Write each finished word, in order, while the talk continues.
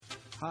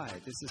Hi,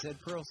 this is Ed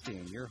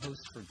Pearlstein, your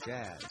host for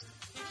Jazz.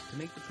 To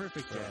make the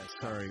perfect jazz.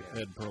 Sorry,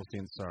 Ed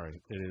Pearlstein, sorry.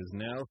 It is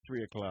now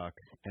 3 o'clock,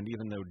 and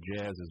even though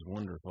jazz is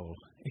wonderful,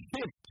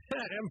 it's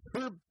time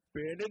for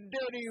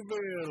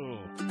Benedettiville.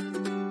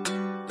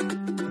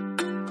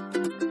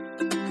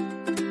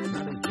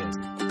 Not as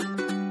jazzy.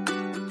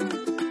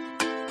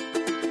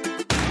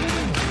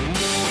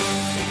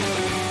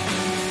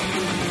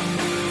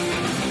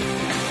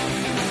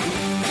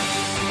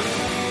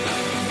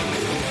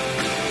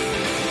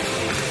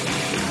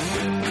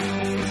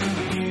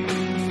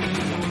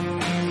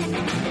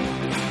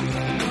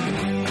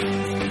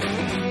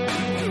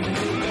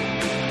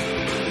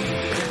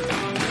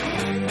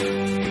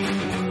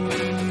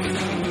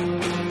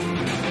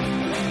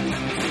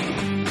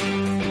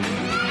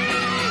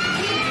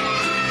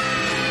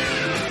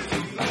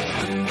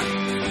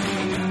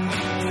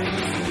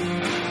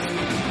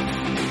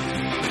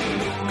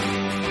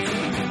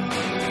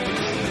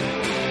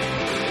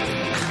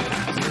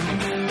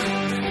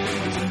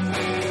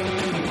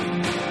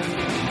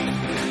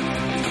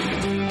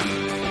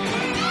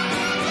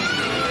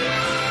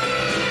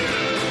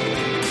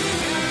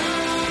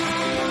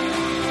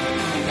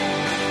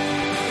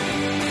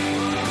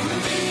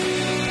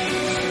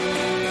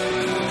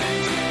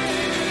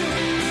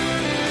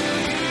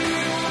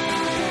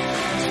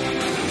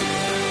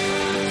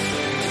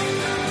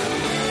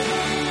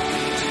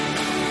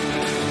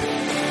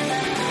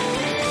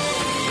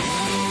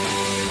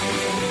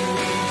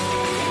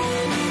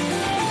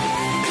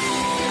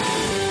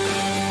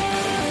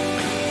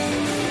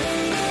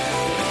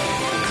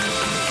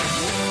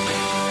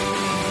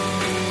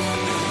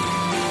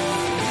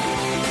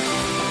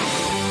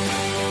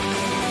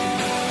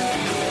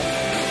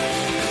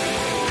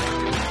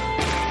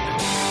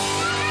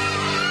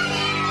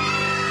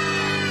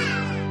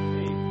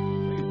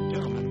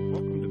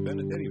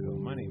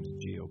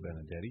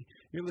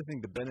 You're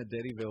listening to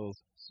Benedettiville's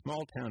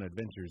Small Town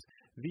Adventures,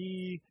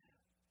 the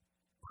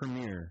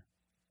premier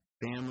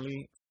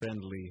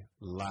family-friendly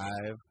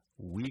live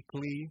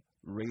weekly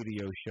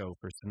radio show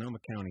for Sonoma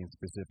County and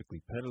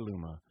specifically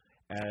Petaluma,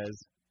 as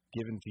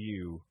given to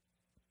you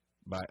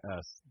by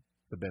us,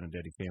 the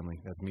Benedetti family.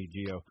 That's me,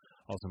 Gio,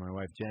 also my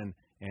wife, Jen,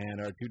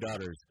 and our two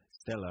daughters,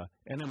 Stella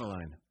and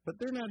Emmeline. But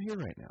they're not here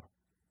right now.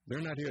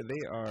 They're not here.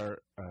 They are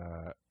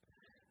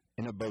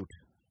in a boat.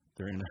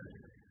 They're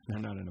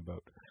not in a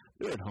boat.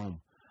 They're at home.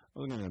 I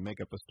was going to make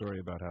up a story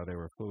about how they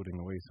were floating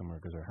away somewhere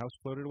because their house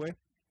floated away,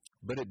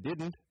 but it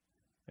didn't.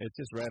 It's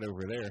just right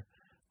over there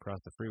across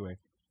the freeway.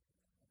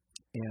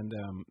 And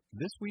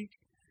this week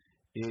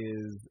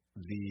is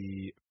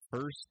the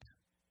first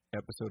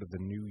episode of the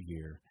new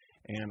year,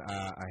 and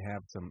I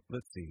have some,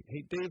 let's see.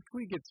 Hey, Dave, can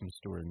we get some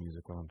story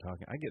music while I'm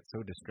talking? I get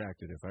so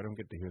distracted if I don't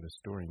get to hear the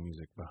story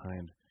music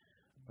behind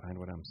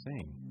what I'm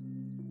saying.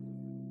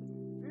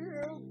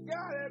 You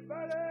got it,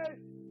 buddy!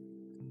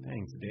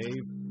 Thanks,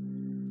 Dave.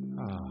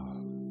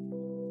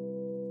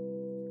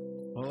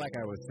 Well, like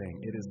I was saying,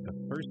 it is the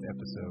first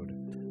episode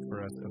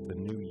for us of the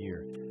new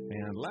year.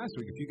 And last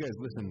week, if you guys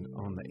listened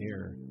on the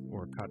air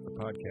or caught the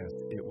podcast,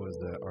 it was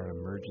our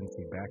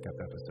emergency backup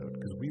episode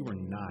because we were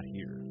not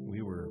here.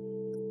 We were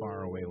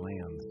faraway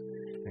lands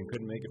and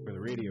couldn't make it for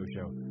the radio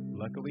show.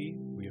 Luckily,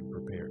 we had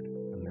prepared,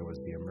 and there was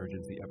the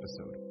emergency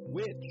episode,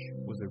 which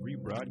was a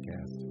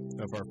rebroadcast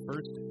of our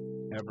first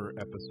ever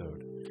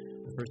episode.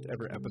 The first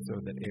ever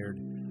episode that aired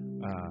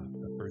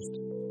the first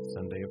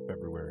Sunday of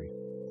February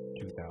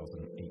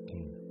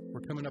 2018.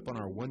 We're coming up on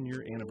our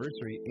 1-year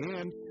anniversary,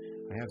 and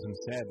I have some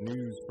sad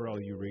news for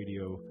all you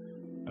radio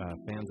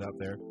fans out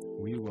there.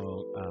 We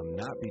will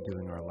not be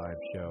doing our live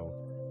show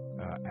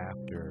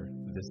after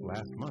this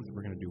last month.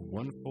 We're going to do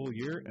 1 full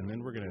year, and then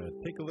we're going to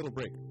take a little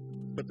break.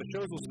 But the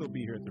shows will still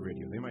be here at the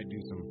radio. They might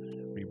do some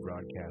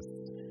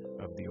rebroadcasts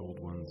of the old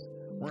ones.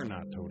 We're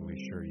not totally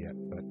sure yet,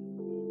 but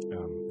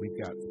we've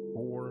got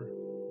 4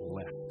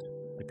 left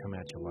to come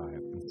at you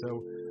live. And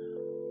so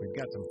we've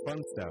got some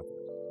fun stuff.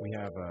 We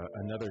have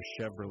another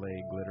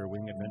Chevrolet Glitter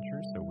Wing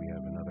adventure, so we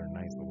have another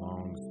nice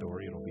long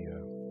story. It'll be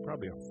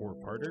probably a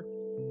 4-parter.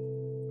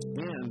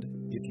 And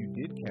if you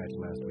did catch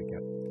last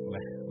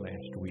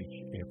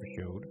week's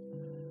episode,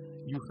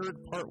 you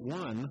heard part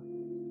 1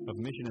 of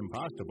Mission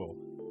Impossible.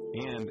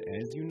 And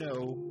as you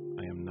know,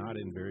 I am not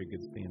in very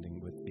good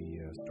standing with the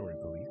story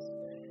police,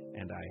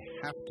 and I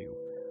have to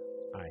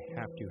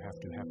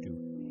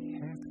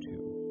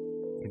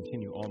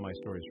continue all my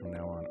stories from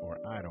now on, or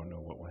I don't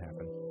know what will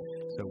happen.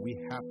 So we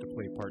have to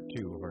play part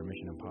 2 of our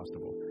Mission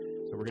Impossible.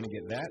 So we're going to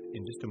get that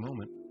in just a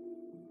moment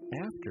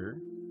after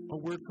a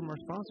word from our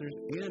sponsors.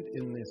 And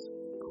in this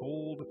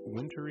cold,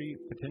 wintry,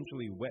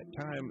 potentially wet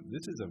time,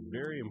 this is a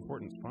very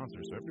important sponsor.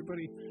 So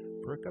everybody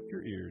perk up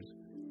your ears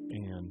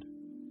and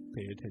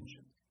pay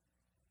attention.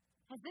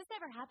 Has this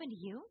ever happened to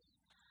you?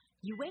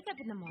 You wake up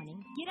in the morning,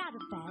 get out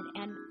of bed,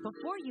 and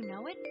before you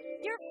know it,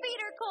 your feet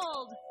are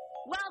cold.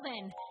 Well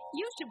then,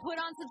 you should put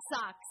on some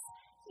socks.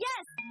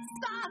 Yes,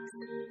 socks!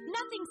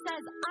 Nothing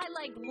says I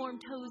like warm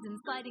toes and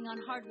sliding on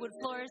hardwood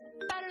floors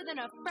better than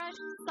a fresh,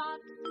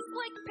 soft,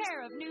 slick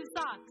pair of new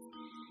socks.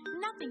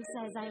 Nothing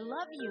says I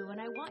love you and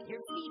I want your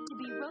feet to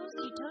be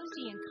rosy,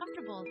 toasty, and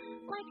comfortable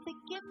like the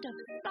gift of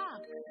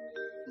socks.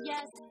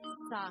 Yes,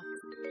 socks.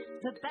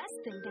 The best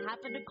thing to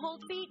happen to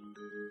cold feet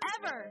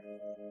ever.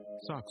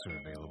 Socks are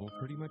available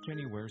pretty much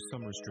anywhere.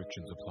 Some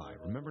restrictions apply.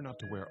 Remember not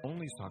to wear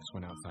only socks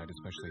when outside,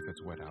 especially if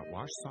it's wet out.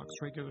 Wash socks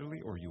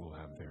regularly or you will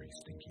have very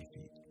stinky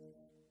feet.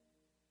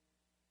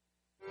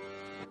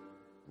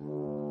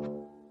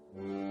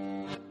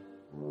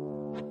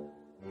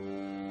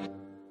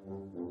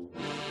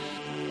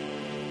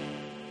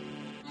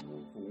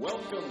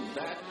 Welcome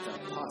back to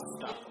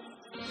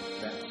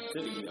Postopolis, that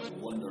city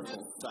of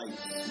wonderful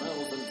sights,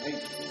 smells, and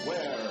tastes,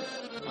 where,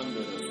 under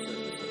the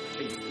surface of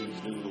tasty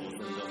noodles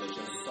and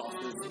delicious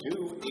sauces,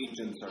 two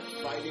agents are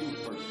fighting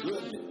for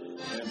good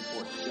and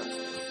for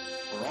justice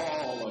for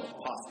all of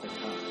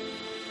Pastakind.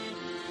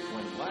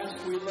 When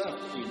last we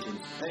left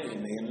Agents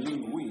Penne and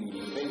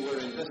Linguini, they were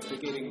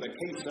investigating the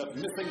case of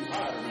missing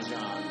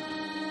Parmesan.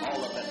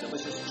 All of that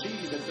delicious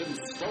cheese had been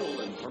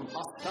stolen from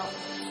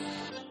Pastopolis.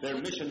 Their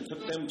mission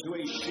took them to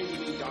a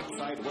shady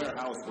dockside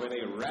warehouse where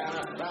they ran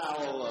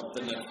afoul of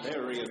the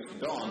nefarious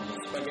Don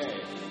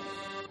Spaghetti.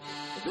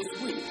 This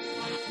week,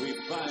 we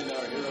find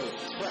our heroes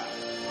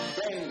trapped,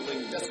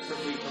 dangling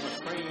desperately from a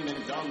crane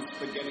in Don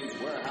Spaghetti's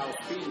warehouse,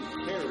 being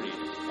carried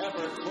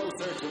ever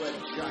closer to a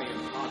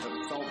giant pot of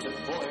salted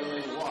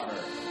boiling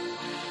water.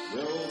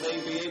 Will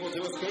they be able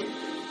to escape?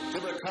 To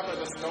recover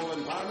the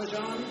stolen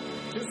Parmesan?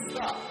 To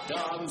stop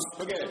Don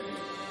Spaghetti?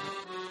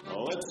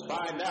 Let's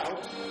find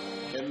out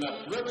in the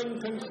thrilling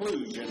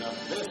conclusion of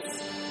this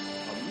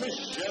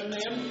Mission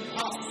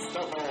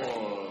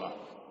Impossible.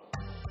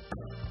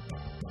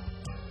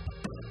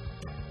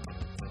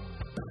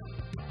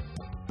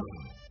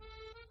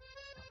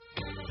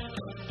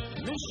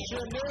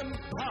 Mission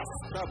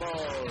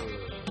Impossible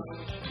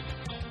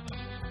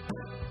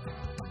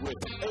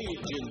with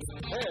Agent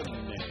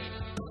Penne.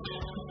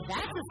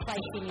 That's a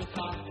spicy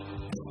meatball.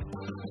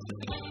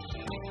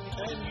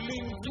 And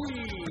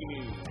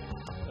Linguini.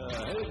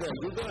 Hey there,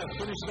 you gonna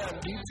finish that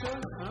pizza?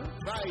 Huh?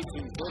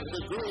 Fighting for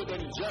the good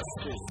and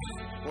justice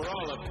for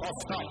all of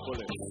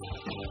Pastopolis.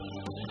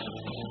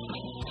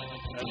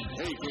 And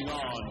taking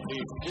on the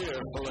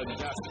fearful and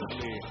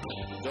dastardly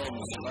Don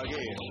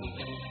Spaghetti.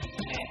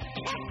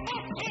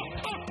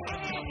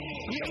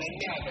 You'll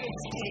never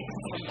escape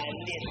from my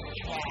little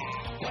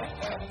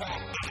trap.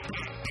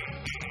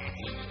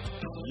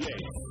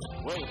 Yes,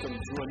 welcome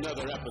to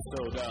another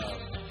episode of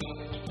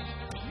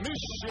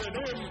Mission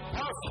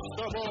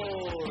Impossible!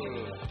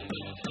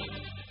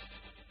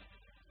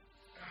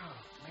 Oh,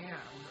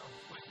 man.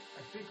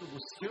 I think it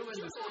was still in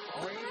this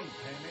crane,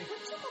 Penne.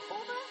 Would you move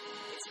over?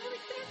 It's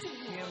really fancy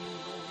here. Can't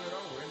move over at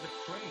all. We're in the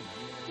crane. I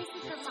mean, This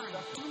is the line.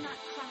 Do not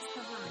cross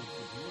the line.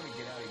 If you want to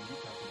get out of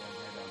Utah, like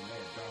that down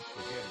there, Don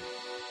Spaghetti.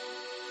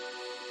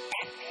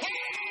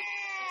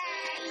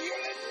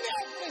 You'll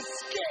never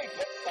escape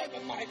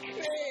from my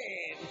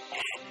crane.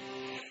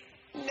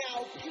 Now,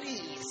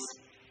 please,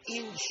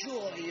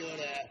 enjoy your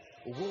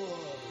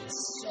warm,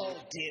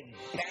 salted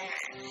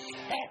bath.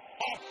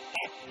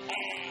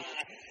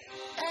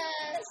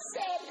 I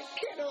sadly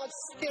cannot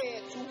stay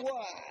to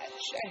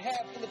watch. I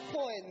have an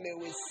appointment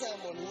with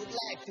someone who would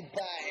like to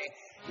buy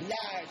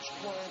large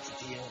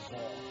quantity of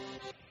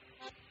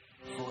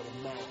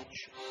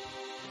formaggio.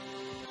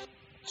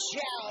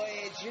 Ciao,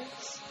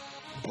 agents.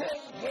 Bon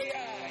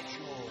voyage.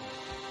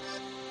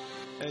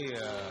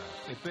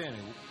 Hey, Benny,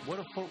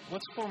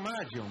 what's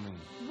formaggio mean?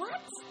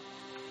 What?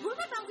 We're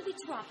about to be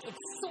dropped in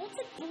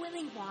salted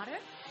boiling water,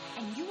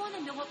 and you want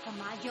to know what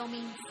formaggio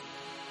means?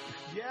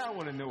 Yeah, I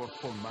want to know what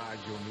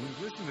formaggio means.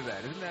 Listen to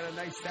that. Isn't that a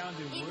nice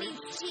sounding It word? means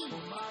cheese.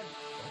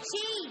 Formaggio.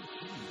 Cheese.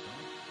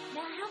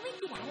 Now help me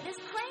get out of this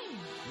crane.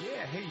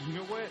 Yeah, hey, you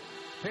know what?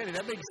 Penny,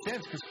 that makes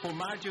sense because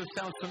formaggio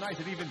sounds so nice.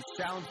 It even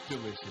sounds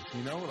delicious,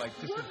 you know? Like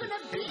this You're is going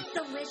to be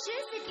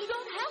delicious if you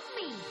don't help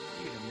me.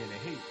 Wait a minute.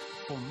 Hey,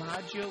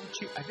 formaggio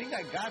cheese. I think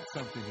I got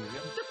something here.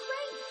 The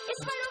crane.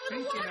 It's right over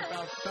the Thinking water.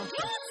 about something.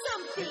 Get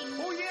something.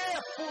 Oh, yeah,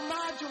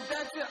 formaggio.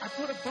 That's it. I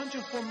put a bunch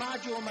of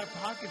formaggio in my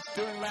pockets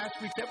during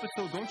last week's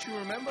episode. Don't you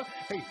remember?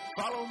 Hey,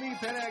 follow me,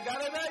 Penny. I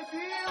got an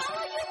idea.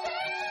 Follow you,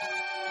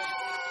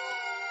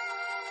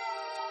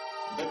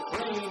 The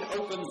crane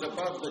opens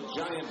above the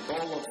giant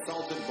bowl of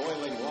salted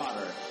boiling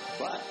water,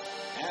 but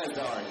as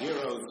our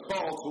heroes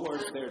fall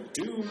towards their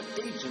doom,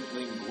 Agent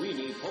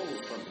Linguini pulls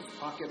from his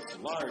pockets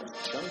large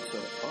chunks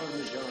of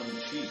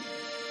Parmesan cheese.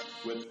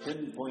 With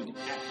pinpoint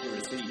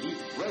accuracy, he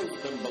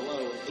throws them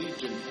below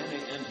Agent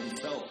Penne and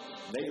himself.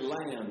 They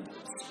land,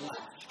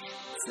 splash,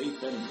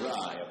 safe and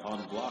dry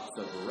upon blocks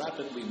of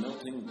rapidly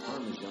melting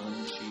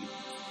Parmesan cheese.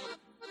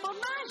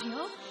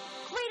 Formaggio?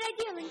 Great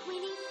idea,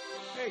 Linguini.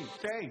 Hey,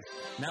 thanks.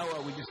 Now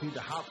we just need to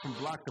hop from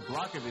block to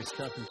block of this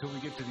stuff until we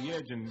get to the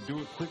edge and do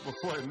it quick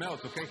before it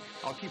melts, okay?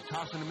 I'll keep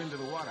tossing them into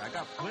the water. I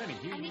got plenty.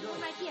 Here I you need go.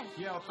 one right here.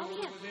 Yeah, I'll throw it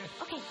here. over there.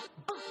 Okay.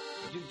 Oh.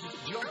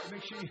 Just jump.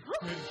 Make sure you...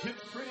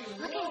 It's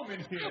pretty warm in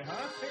here,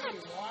 huh? Hey,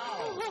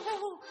 wow.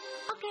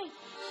 Okay.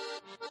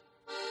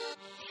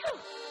 Phew.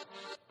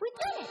 We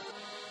did it.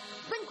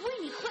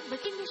 Linguini, quit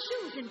licking bring his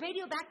shoes and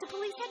radio back to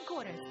police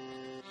headquarters.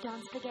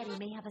 Don Spaghetti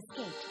may have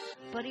escaped,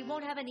 but he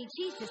won't have any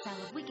cheese to sell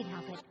if we can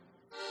help it.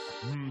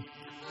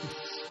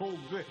 It's so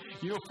good.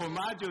 You know,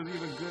 formaggio's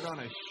even good on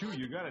a shoe.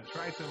 You gotta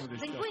try some of this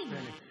stuff, Linguine.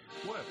 Penny.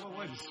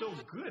 What? It's so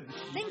good.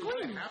 You Linguine.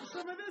 wanna have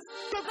some of this?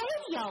 The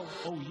radio!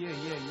 Oh,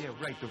 yeah,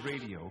 right, the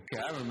radio.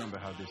 Okay, I remember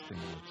how this thing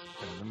works.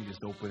 Okay, let me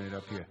just open it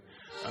up here.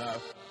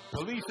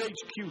 Police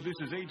HQ, this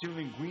is Agent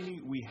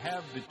Linguini. We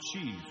have the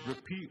cheese.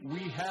 Repeat,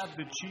 we have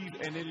the cheese,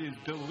 and it is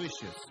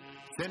delicious.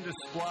 Send a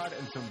squad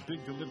and some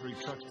big delivery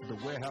trucks to the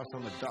warehouse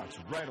on the docks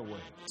right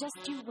away.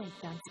 Just you wait,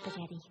 Don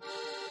Spaghetti.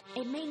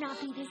 It may not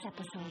be this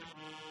episode,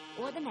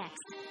 or the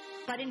next,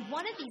 but in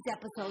one of these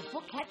episodes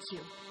we'll catch you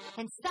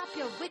and stop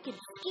your wicked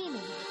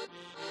scheming.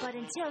 But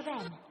until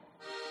then,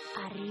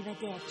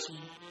 arrivederci.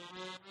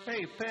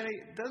 Hey,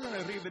 Penny, doesn't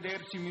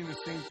arrivederci mean the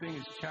same thing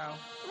as ciao?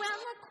 Well,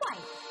 not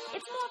quite.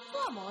 It's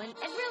more formal, and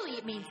really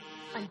it means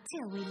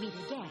until we meet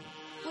again,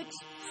 which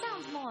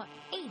sounds more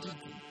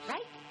agency,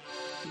 right?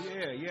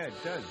 Yeah,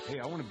 it does. Hey,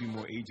 I want to be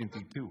more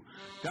agency, too.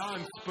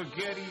 Don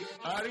Spaghetti,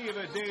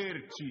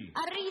 arrivederci.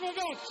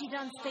 Arrivederci,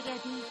 Don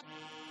Spaghetti.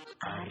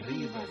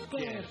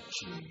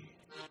 Arrivederci.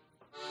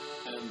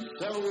 And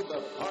so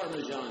the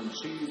Parmesan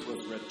cheese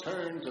was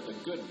returned to the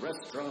good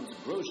restaurants,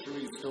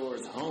 grocery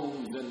stores,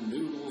 homes, and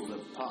noodles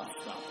of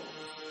pasta.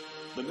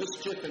 The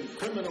mischief and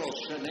criminal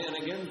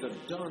shenanigans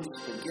of Don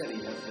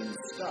Spaghetti have been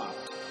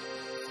stopped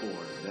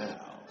for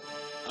now.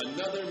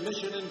 Another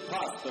mission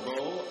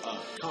impossible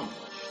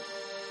accomplished.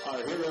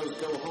 Our heroes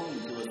go home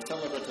to a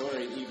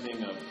celebratory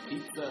evening of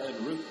pizza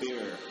and root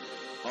beer.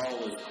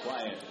 All is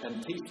quiet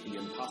and tasty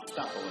in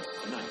Pastopolis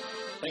tonight,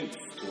 thanks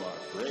to our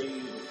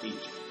brave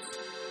agents.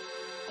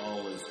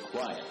 All is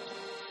quiet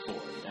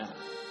for now.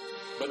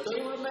 But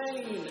they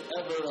remain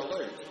ever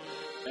alert,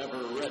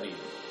 ever ready,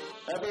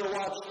 ever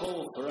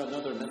watchful for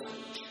another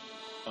message,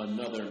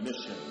 another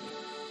mission,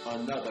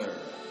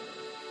 another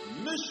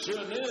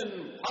Mission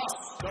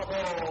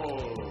Impossible!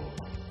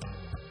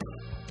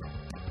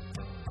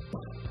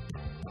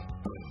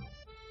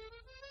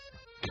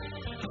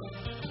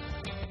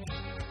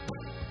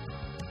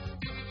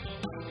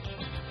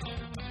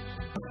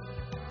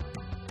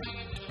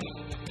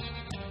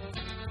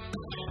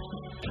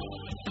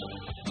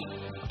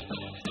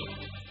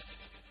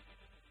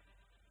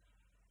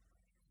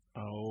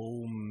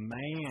 Oh,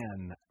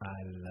 man, I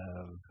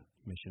love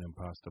Mission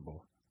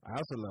Impossible. I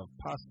also love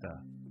pasta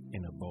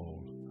in a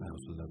bowl. I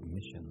also love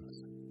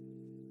missions.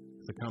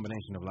 It's a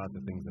combination of lots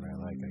of things that I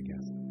like, I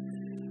guess.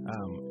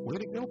 Way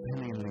to go,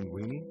 Penny and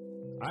Linguini.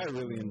 I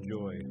really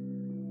enjoy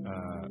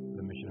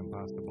the Mission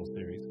Impossible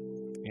series,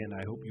 and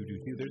I hope you do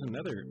too. There's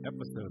another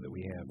episode that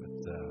we have.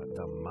 It's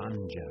the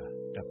Manja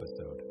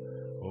episode.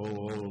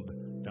 Old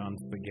Don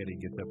Spaghetti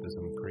gets up to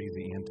some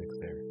crazy antics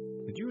there.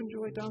 Did you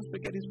enjoy Don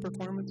Spaghetti's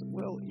performance?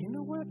 Well, you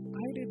know what?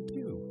 I did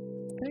too.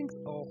 Thanks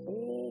a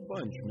whole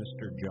bunch,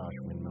 Mr. Josh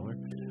Windmiller,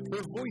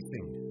 for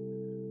voicing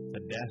the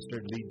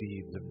dastardly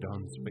deeds of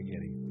Don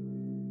Spaghetti.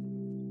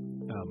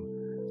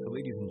 So,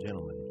 ladies and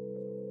gentlemen,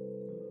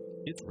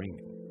 it's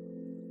raining,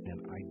 and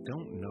I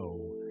don't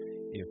know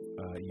if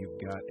you've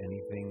got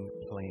anything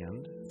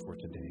planned for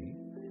today.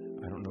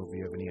 I don't know if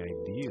you have any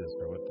ideas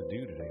for what to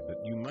do today, but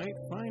you might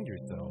find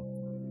yourself,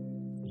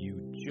 you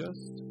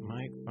just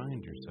might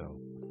find yourself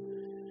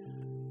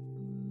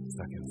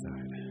stuck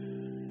inside.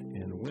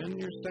 And when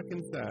you're stuck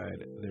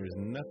inside, there's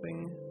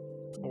nothing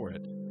for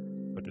it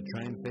but to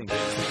try and think.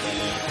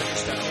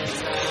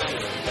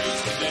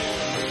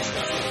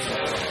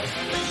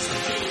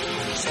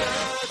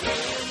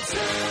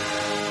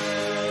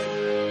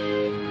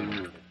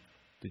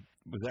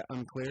 Was that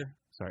unclear?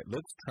 Sorry,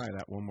 let's try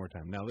that one more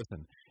time. Now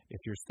listen, if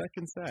you're stuck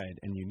inside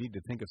and you need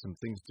to think of some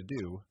things to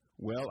do,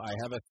 well, I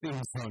have a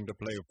theme song to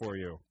play for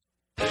you.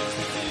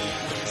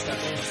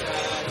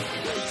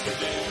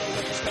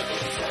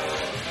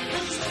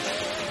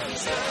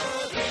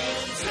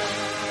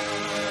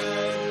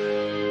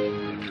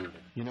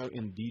 You know,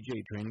 in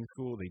DJ training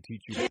school, they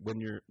teach you that when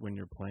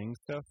you're playing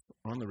stuff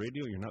on the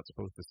radio, you're not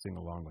supposed to sing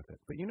along with it.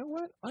 But you know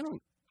what?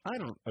 I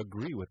don't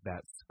agree with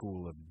that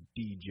school of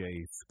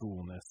DJ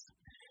schoolness.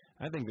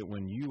 I think that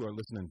when you are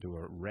listening to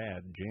a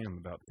rad jam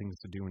about things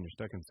to do when you're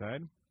stuck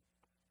inside,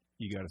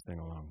 you got to sing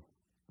along.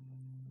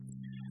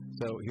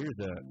 So here's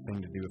a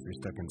thing to do if you're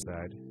stuck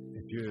inside.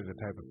 If you're the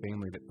type of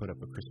family that put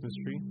up a Christmas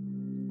tree,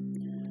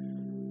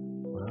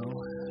 well,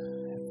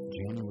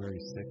 January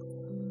 6th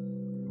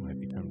might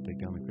be time to take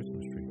down the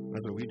Christmas tree.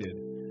 That's what we did.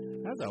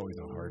 That's always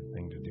a hard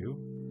thing to do,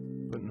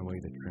 putting away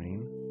the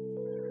train,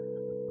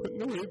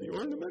 putting away the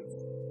ornaments.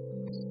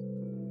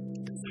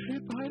 Say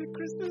bye to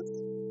Christmas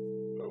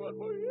for one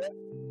more year.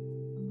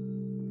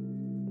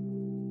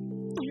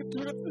 You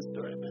turn up the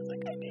story, but it's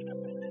like I need a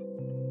minute.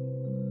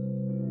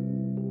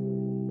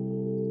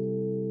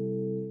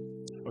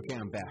 Okay,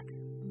 I'm back.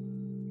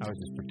 I was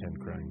just pretend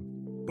crying.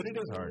 But it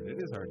is hard. It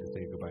is hard to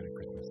say goodbye to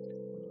Christmas.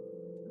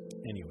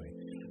 Anyway,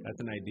 that's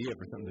an idea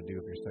for something to do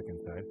if you're stuck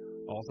inside.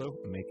 Also,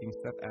 making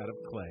stuff out of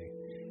clay.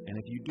 And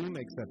if you do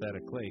make stuff out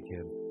of clay,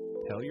 kids,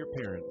 tell your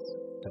parents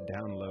to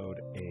download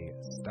a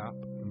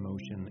stop-motion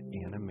stop-motion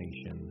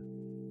animation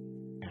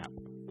app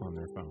on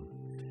their phone.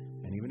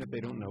 And even if they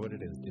don't know what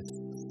it is, just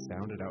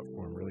sound it out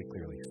for them really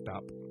clearly.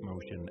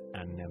 Stop-motion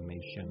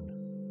animation.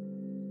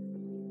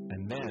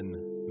 And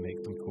then make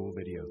some cool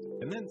videos.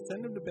 And then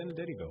send them to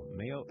Benedettiville,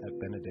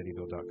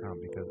 mail@benedettiville.com,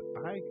 because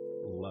I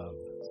love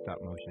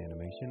stop-motion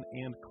animation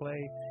and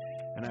clay,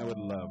 and I would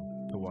love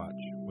to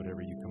watch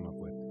whatever you come up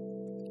with.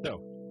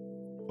 So,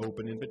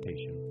 open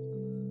invitation.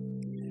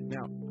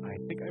 Now, I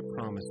think I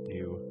promised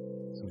you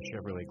some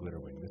Chevrolet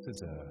Glitterwing. This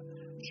is a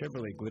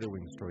Chevrolet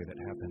Glitterwing story that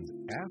happens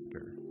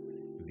after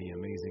the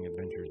amazing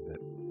adventures that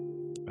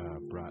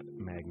brought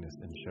Magnus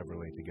and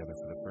Chevrolet together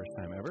for the first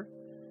time ever.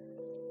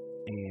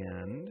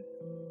 And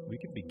we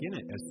could begin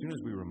it as soon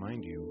as we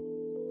remind you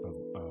of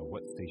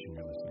what station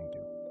you're listening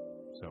to.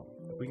 So,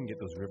 if we can get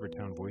those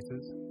Rivertown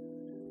voices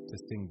to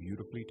sing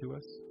beautifully to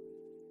us.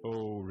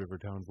 Oh,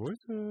 Rivertown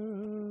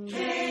voices.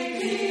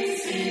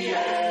 KTCA,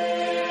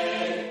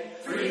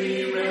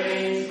 Free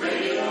Range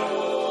Radio.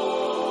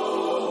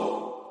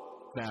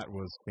 That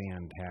was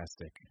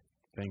fantastic.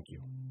 Thank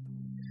you.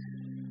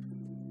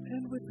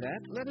 And with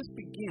that, let us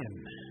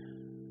begin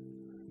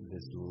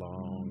this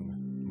long,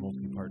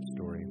 multi-part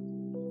story.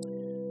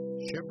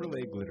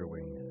 Chevrolet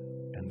Glitterwing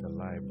and the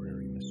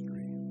Library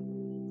Mystery.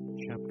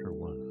 Chapter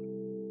 1.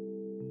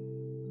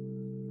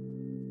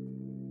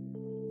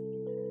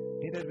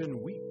 It had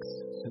been weeks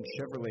since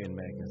Chevrolet and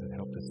Magnus had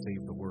helped to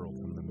save the world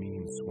from the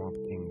mean Swamp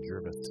King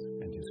Jervis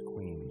and his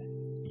queen,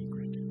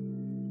 Egret.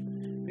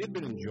 They had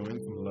been enjoying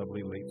some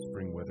lovely late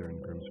spring weather in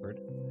Grimsford.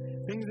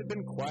 Things had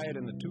been quiet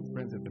and the two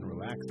friends had been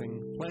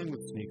relaxing, playing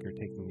with Sneaker,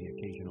 taking the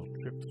occasional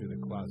trip through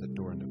the closet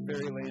door into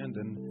Fairyland,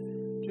 and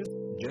just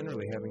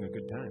generally having a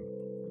good time.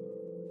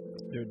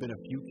 There had been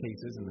a few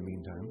cases in the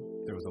meantime.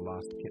 There was a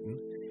lost kitten.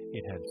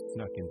 It had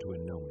snuck into a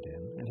gnome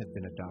den and had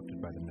been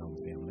adopted by the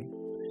gnome family.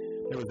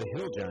 There was a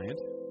hill giant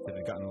that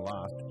had gotten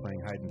lost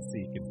playing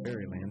hide-and-seek in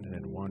Fairyland and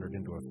had wandered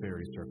into a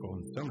fairy circle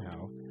and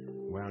somehow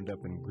wound up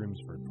in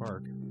Grimsford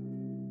Park.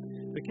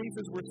 The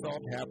cases were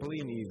solved happily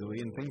and easily,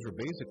 and things were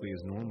basically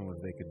as normal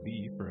as they could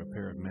be for a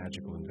pair of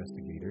magical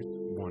investigators,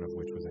 one of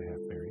which was a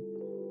half-fairy.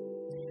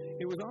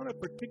 It was on a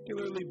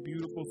particularly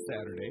beautiful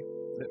Saturday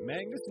that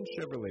Magnus and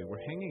Chevrolet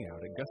were hanging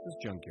out at Gus's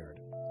junkyard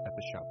at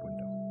the shop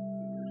window.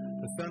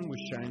 The sun was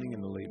shining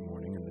in the late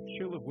morning, and the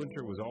chill of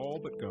winter was all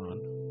but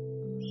gone.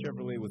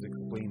 Chevrolet was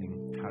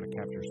explaining how to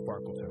capture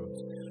sparkle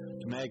toads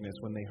to Magnus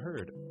when they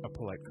heard a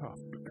polite cough.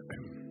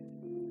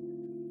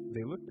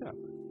 They looked up,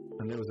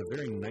 and there was a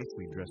very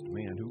nicely dressed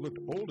man who looked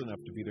old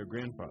enough to be their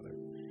grandfather.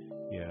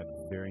 He had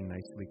very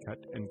nicely cut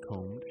and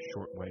combed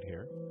short white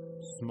hair,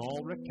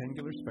 small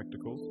rectangular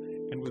spectacles,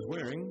 and was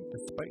wearing,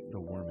 despite the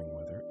warming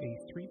weather, a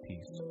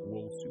three-piece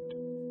wool suit,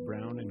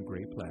 brown and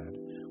gray plaid,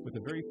 with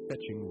a very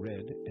fetching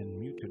red and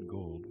muted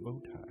gold bow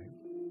tie.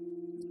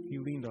 He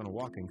leaned on a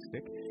walking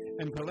stick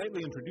and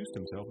politely introduced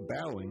himself,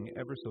 bowing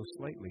ever so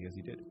slightly as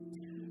he did.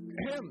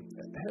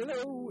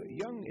 Hello,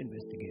 young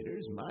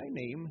investigators. My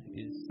name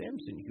is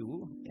Samson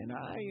Huell, and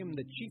I am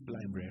the chief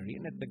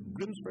librarian at the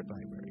Grimsford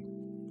Library.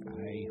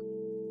 I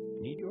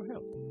need your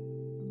help,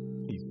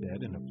 he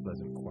said in a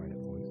pleasant, quiet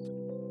voice.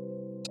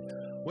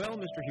 Well,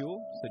 Mr. Huell,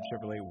 said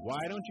Chevrolet,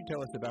 why don't you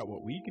tell us about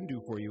what we can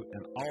do for you,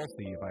 and I'll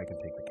see if I can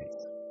take the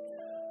case.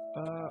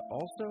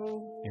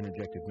 Also,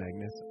 interjected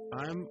Magnus,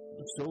 I'm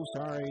so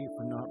sorry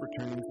for not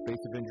returning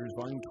Space Avengers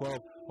Volume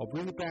 12. I'll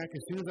bring it back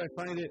as soon as I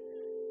find it.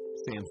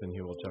 Samson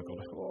Huell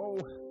chuckled. Oh,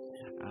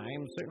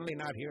 I'm certainly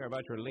not here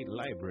about your late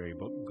library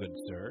book, good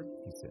sir,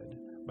 he said.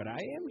 But I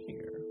am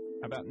here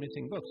about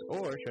missing books,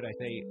 or should I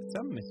say,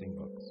 some missing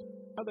books.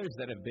 Others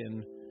that have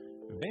been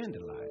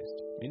vandalized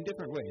in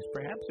different ways.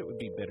 Perhaps it would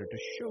be better to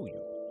show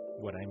you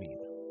what I mean.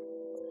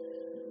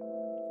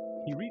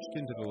 He reached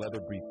into the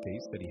leather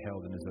briefcase that he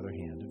held in his other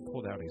hand and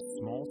pulled out a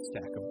small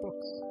stack of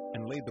books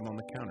and laid them on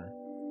the counter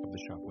of the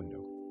shop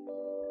window.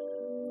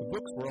 The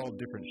books were all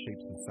different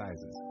shapes and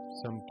sizes.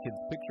 Some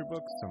kids' picture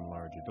books, some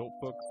large adult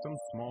books, some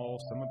small,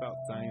 some about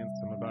science,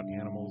 some about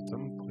animals,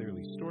 some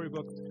clearly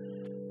storybooks.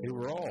 They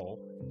were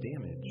all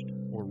damaged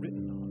or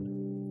written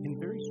on in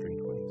very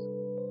strange ways.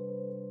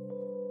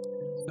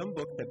 Some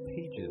books had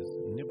pages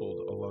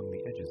nibbled along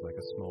the edges like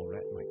a small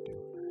rat might do.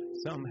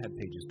 Some had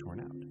pages torn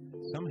out.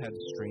 Some had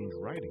strange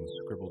writing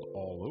scribbled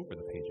all over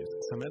the pages.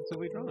 Some had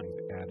silly drawings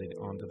added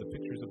onto the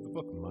pictures of the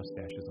book,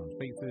 mustaches on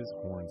faces,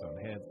 horns on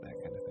heads,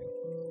 that kind of thing.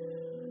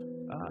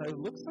 It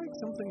looks like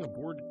something a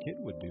bored kid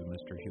would do,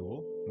 Mr.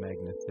 Huell,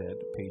 Magnus said,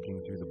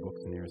 paging through the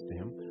books nearest to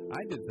him.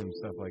 I did some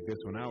stuff like this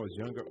when I was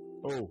younger.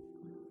 Oh,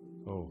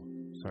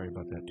 sorry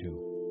about that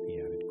too, he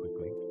added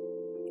quickly.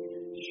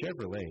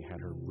 Chevrolet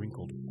had her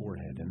wrinkled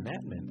forehead, and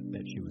that meant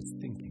that she was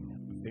thinking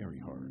very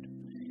hard.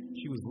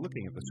 She was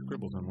looking at the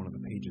scribbles on one of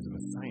the pages of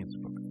a science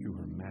book through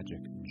her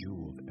magic,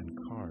 jeweled, and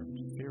carved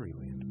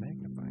Fairyland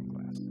magnifying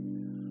glass.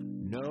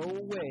 No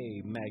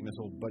way, Magnus,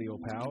 old buddy,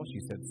 old pal, she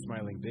said,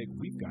 smiling big.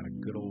 We've got a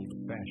good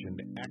old-fashioned,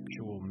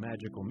 actual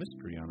magical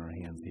mystery on our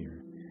hands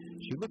here.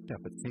 She looked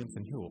up at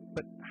Samson Huell.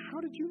 But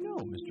how did you know,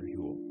 Mr.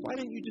 Huell? Why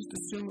didn't you just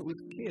assume it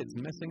was kids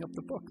messing up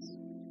the books?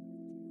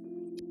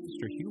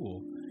 Mr.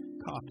 Huell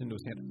coughed into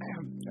his hand.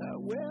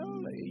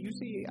 Well, you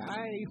see,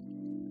 I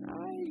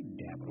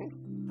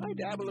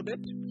dabble a bit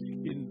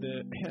in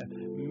the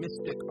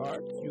mystic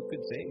arts, you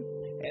could say.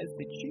 As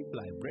the chief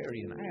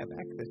librarian, I have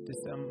access to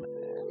some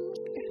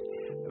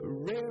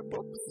rare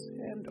books,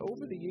 and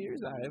over the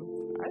years I've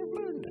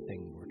learned a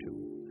thing or two.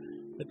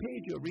 The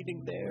page you're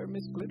reading there,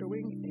 Miss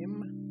Glitterwing,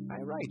 am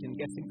I right in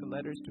guessing the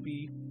letters to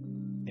be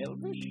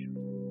Elvish?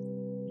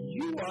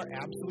 You are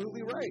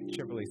absolutely right,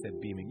 Chevrolet said,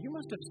 beaming. You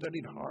must have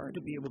studied hard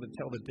to be able to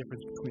tell the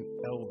difference between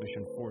Elvish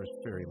and Forest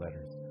Fairy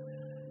letters.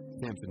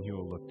 Samson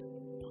Huell looked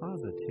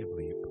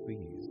positively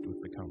pleased with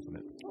the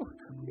compliment. Oh,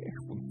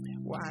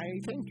 why,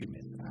 thank you,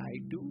 miss. I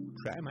do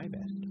try my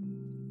best.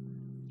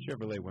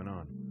 Chevrolet went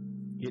on.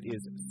 It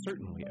is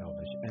certainly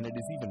Elvish, and it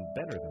is even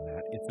better than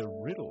that. It's a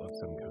riddle of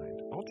some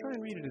kind. I'll try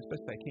and read it as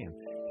best I can.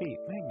 Hey,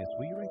 Magnus,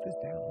 will you write this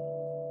down?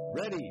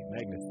 Ready,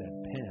 Magnus said,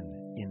 pen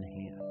in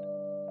hand.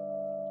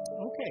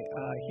 Okay,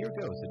 here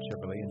goes, said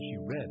Chevrolet, and she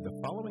read the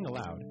following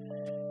aloud,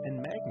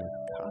 and Magnus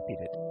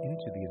copied it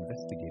into the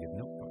investigative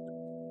notebook.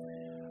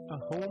 A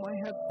home I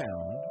have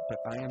found, but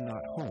I am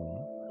not home.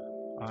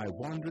 I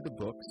wander the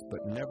books,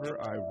 but never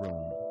I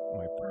roam.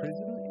 My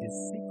prison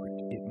is secret,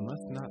 it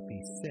must not be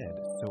said,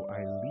 so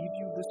I leave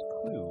you this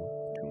clue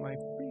to my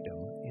freedom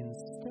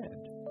instead.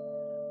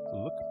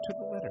 Look to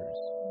the letters,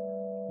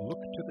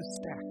 look to the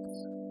stacks,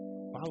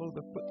 follow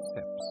the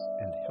footsteps,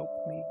 and help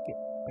me get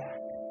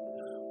back.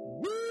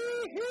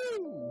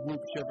 Woo-hoo!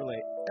 Whooped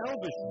Chevrolet.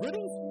 Elvish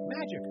riddles,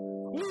 magic,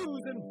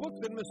 clues, and books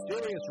and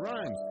mysterious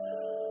rhymes.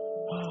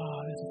 Oh,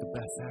 this is the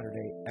best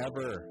Saturday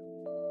ever.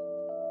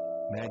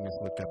 Magnus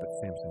looked up at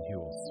Samson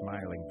Huell,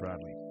 smiling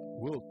broadly.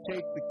 We'll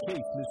take the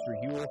case, Mr.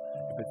 Huell.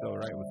 If it's all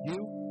right with you,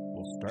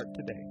 we'll start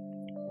today.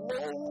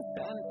 Oh,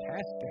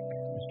 fantastic,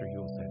 Mr.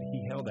 Huell said.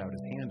 He held out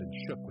his hand and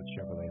shook with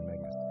Chevrolet and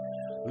Magnus.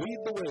 Lead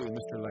the way,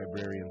 Mr.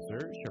 Librarian,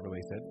 sir,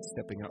 Chevrolet said,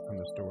 stepping out from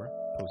the store,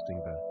 posting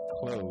the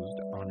closed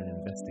on an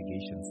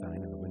investigation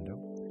sign in the window.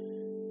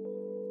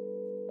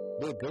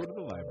 We'll go to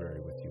the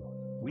library with you.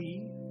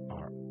 We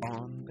are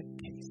on the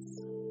case.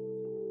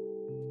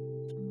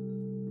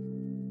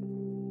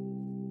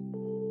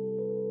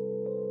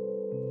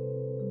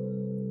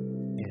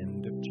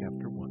 End of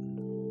chapter 1.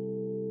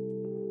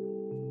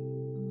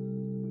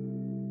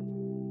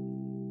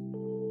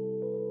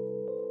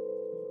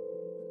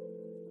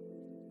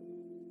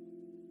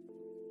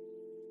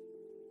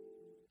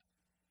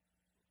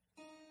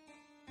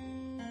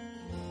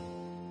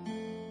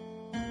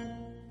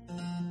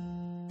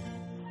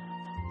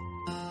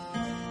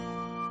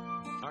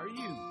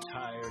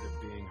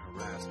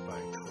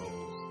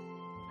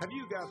 Have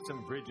you got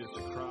some bridges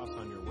to cross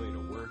on your way to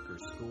work or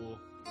school?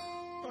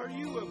 Are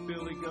you a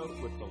billy goat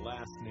with the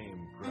last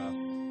name Gruff?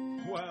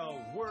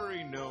 Well,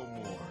 worry no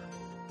more.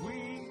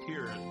 We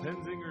here at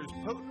Penzinger's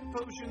Potent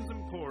Potions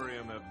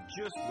Emporium have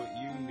just what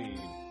you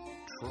need.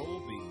 Troll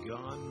Be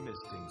Gone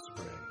Misting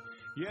Spray.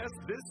 Yes,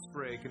 this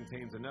spray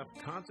contains enough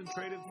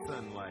concentrated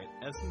sunlight,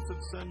 essence of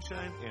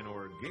sunshine, and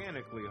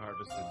organically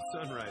harvested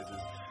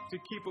sunrises to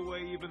keep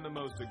away even the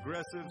most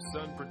aggressive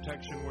sun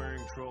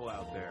protection-wearing troll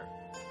out there.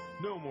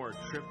 No more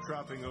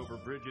trip-tropping over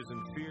bridges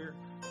in fear.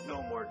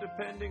 No more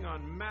depending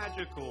on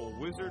magical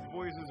wizard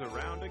voices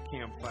around a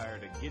campfire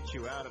to get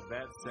you out of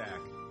that sack.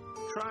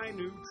 Try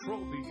new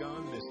Troll Be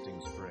Gone Misting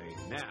Spray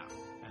now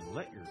and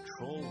let your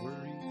troll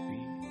worries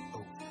be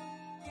over.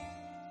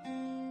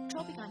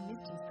 Troll Be Gone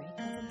Misting Spray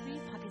comes in 3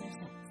 popular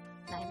scents: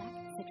 lilac,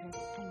 citrus,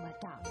 and wet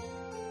dog.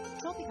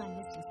 Troll Be Gone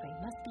Misting Spray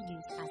must be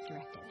used as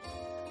directed.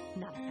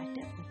 Not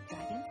effective with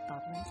dragons,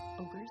 goblins,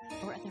 ogres,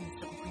 or other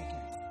mystical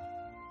creatures.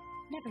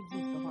 Never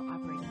use before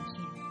operating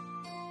machinery.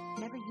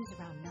 Never use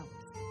around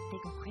gnomes. They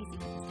go crazy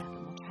with the stuff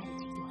and will try to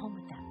take you home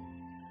with them.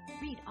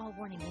 Read all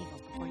warning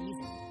labels before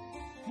using.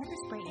 Never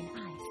spray in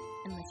eyes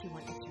unless you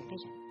want extra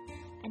vision.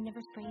 And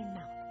never spray in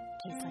mouth.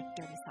 Tastes like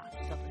dirty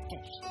socks filled with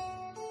fish.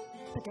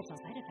 Potential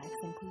side effects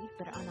include,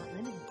 but are not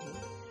limited to,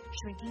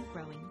 shrinking,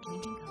 growing,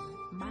 changing color,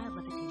 mild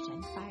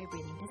levitation, fire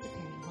breathing,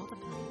 disappearing,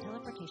 multiplying,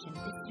 teleportation,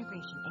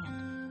 disintegration,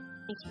 and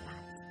itchy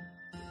eyes.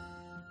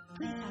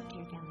 Please talk to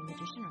your family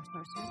magician or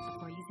sorceress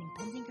before using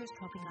Penzinger's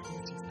Troll Be Gone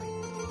Misting Spray.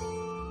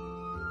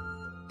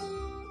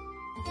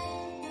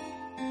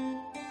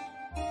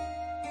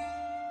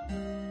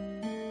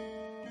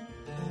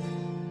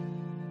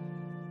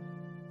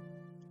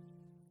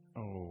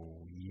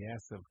 Oh,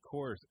 yes, of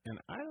course. And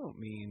I don't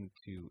mean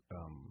to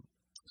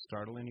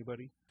startle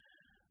anybody,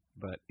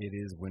 but it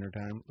is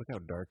wintertime. Look how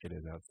dark it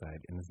is outside,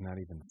 and it's not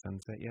even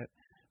sunset yet.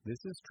 This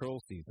is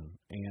troll season,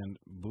 and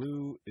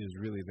Blue is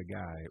really the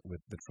guy with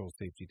the troll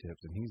safety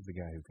tips, and he's the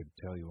guy who could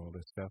tell you all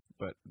this stuff.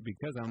 But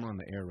because I'm on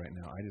the air right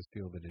now, I just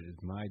feel that it is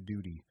my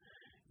duty.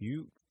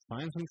 You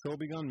find some Troll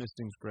Be Gone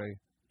Misting Spray,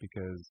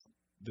 because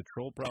the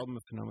troll problem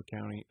of Sonoma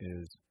County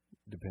is,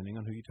 depending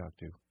on who you talk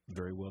to,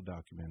 very well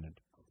documented,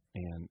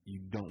 and you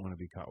don't want to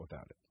be caught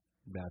without it.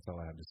 That's all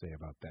I have to say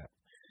about that.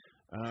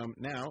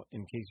 Now,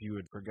 in case you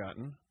had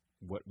forgotten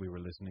what we were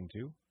listening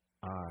to,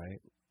 I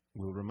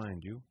will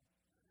remind you,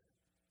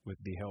 with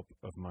the help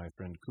of my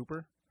friend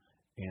Cooper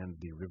and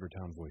the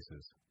Rivertown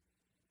Voices.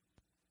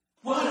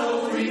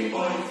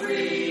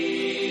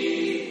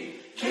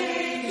 103.3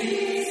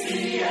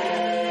 KPCA.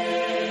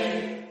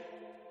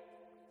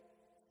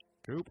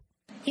 Coop.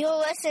 You're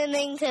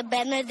listening to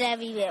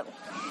Benedevieville,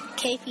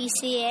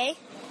 KPCA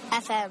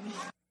FM.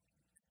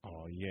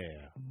 Oh,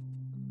 yeah.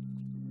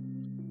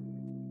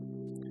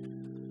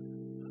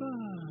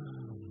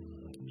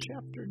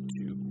 Chapter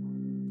 2.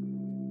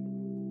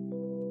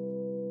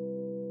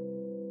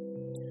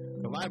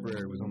 The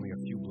library was only a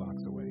few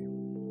blocks away.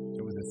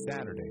 It was a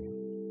Saturday,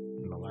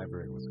 and the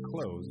library was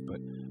closed,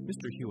 but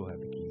Mr. Huell had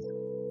the keys.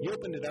 He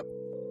opened it up,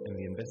 and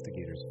the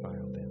investigators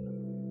filed in.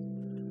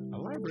 A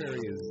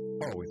library is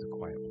always a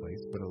quiet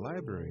place, but a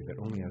library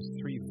that only has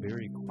 3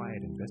 very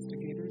quiet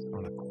investigators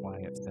on a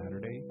quiet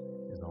Saturday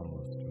is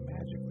almost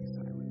magically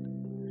silent.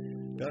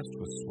 Dust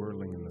was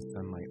swirling in the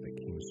sunlight that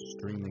came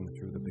streaming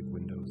through the big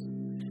windows.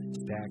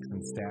 Stacks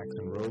and stacks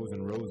and rows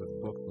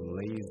of books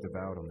lazed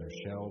about on their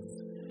shelves.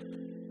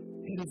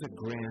 It is a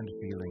grand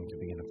feeling to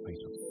be in a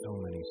place with so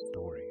many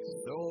stories,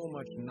 so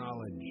much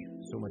knowledge,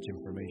 so much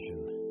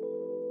information.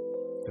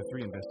 The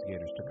 3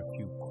 investigators took a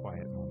few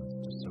quiet moments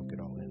to soak it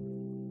all in.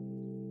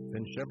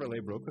 Then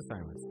Chevrolet broke the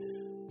silence.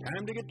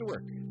 "Time to get to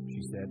work,"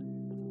 she said.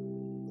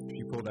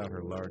 She pulled out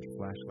her large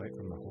flashlight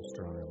from the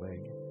holster on her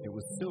leg. It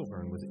was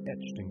silver and was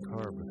etched and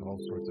carved with all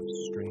sorts of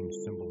strange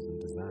symbols and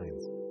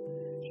designs.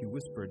 She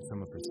whispered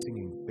some of her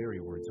singing fairy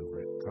words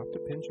over it, dropped a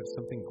pinch of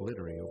something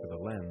glittery over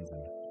the lens,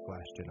 and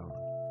flashed it on.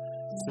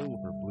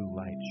 Silver blue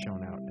light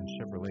shone out, and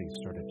Chevrolet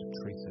started to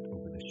trace it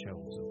over the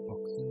shelves of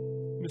books.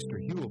 Mr.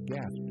 Huell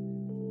gasped,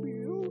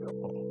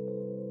 "Beautiful!"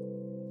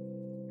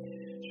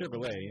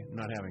 Chevrolet,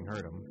 not having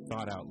heard him,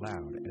 thought out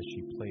loud as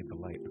she played the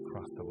light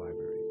across the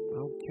library.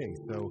 "Okay,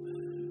 so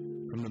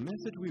from the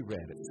message we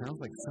read, it sounds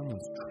like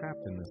someone's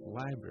trapped in this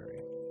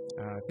library.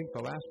 I think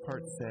the last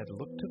part said,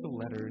 'Look to the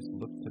letters,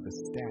 look to the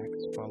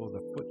stacks, follow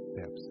the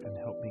footsteps, and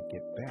help me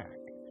get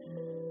back.'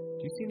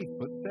 Do you see any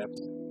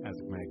footsteps?"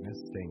 asked Magnus,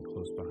 staying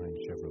close behind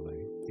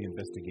Chevrolet, the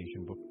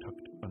investigation book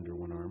tucked under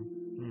one arm.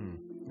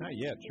 "Not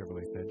yet,"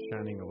 Chevrolet said,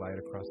 shining the light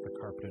across the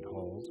carpeted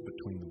halls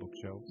between the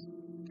bookshelves.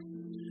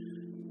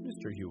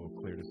 Mr. Huell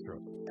cleared his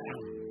throat.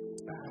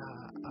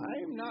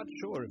 "I'm not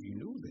sure if you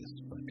knew this,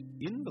 but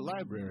in the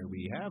library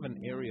we have an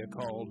area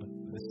called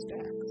the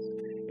Stacks.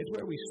 It's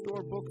where we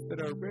store books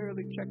that are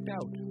rarely checked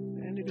out,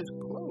 and it is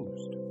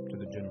closed to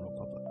the general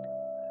public."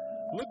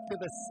 "Look to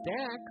the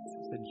stacks,"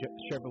 said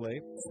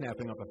Chevrolet,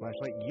 snapping up a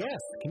flashlight.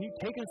 "Yes, can you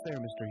take us there,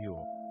 Mr.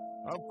 Huell?"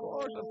 Of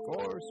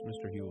course,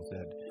 Mr. Huell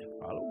said.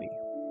 "Follow me."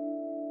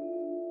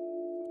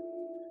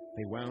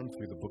 They wound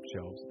through the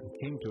bookshelves and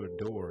came to a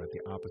door at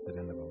the opposite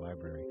end of the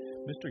library.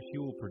 Mr.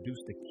 Huell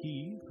produced a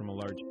key from a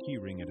large key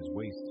ring at his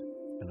waist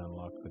and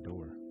unlocked the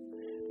door.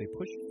 They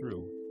pushed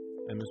through,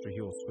 and Mr.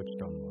 Huell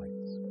switched on the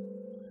lights.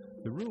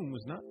 The room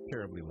was not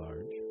terribly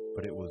large,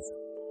 but it was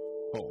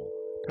full,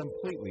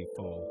 completely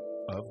full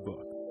of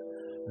books.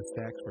 The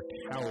stacks were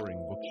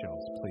towering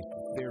bookshelves placed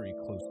very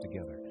close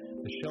together.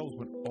 The shelves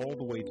went all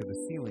the way to the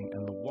ceiling,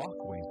 and the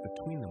walkways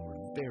between them were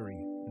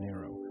very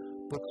narrow.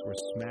 Books were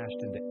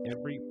smashed into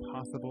every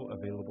possible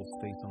available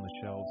space on the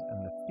shelves,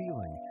 and the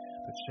feeling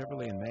that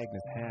Chevrolet and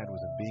Magnus had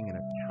was of being in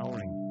a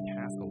towering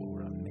castle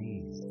or a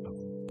maze of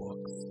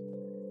books.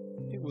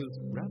 It was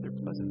rather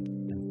pleasant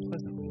and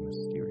pleasantly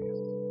mysterious.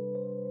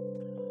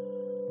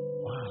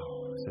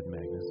 "Wow," said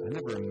Magnus. "I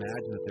never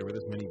imagined that there were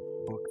this many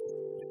books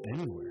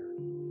anywhere."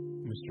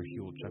 Mr.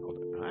 Huell chuckled.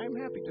 "I'm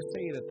happy to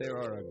say that there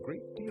are a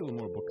great deal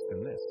more books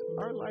than this.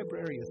 Our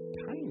library is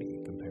tiny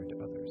compared to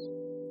others."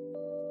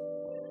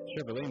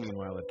 Chevrolet,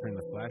 meanwhile, had turned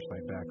the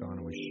flashlight back on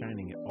and was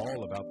shining it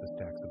all about the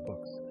stacks of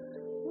books.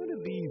 "What do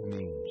these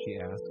mean?" she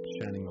asked,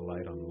 shining the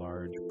light on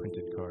large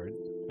printed cards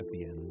at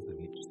the ends of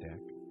each stack.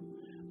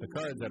 The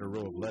cards had a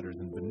row of letters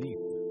and beneath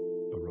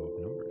a row of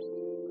numbers.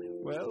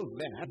 "Well,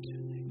 that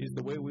is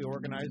the way we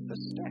organize the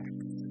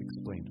stacks,"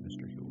 explained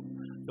Mr. Huell.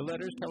 "The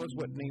letters tell us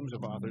what names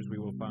of authors we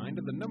will find,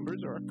 and the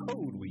numbers are a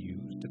code we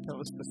use to tell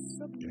us the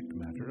subject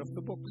matter of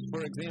the books.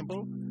 For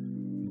example,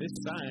 this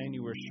sign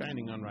you are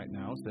shining on right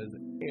now says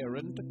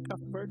Aaron to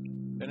Cuthbert,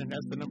 and it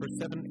has the number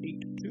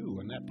 782,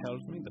 and that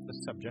tells me that the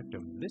subject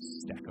of this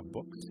stack of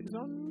books is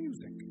on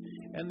music,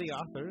 and the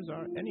authors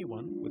are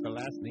anyone with a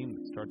last name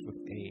that starts with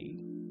A,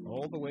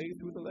 all the way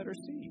through the letter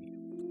C,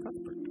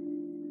 Cuthbert."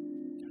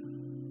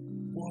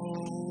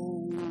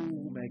 "Whoa,"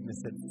 Magnus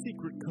said.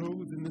 "Secret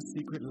codes in the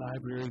secret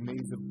library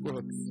maze of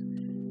books."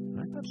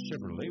 "I thought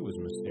Chevrolet was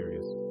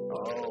mysterious."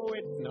 "Oh,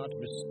 it's not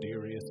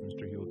mysterious,"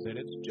 Mr. Huell said.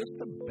 "It's just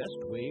the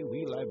best way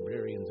we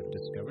librarians have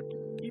discovered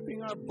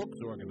keeping our books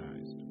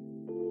organized."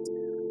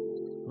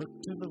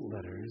 "Look to the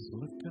letters,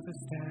 look to the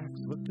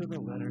stacks, look to the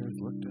letters,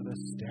 look to the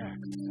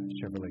stacks,"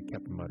 Chevrolet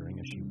kept muttering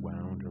as she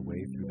wound her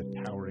way through the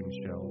towering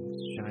shelves,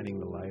 shining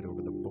the light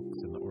over the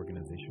books and the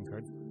organization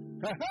cards.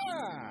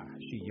 "Ha-ha!"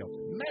 she yelped.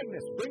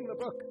 "Magnus, bring the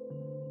book!"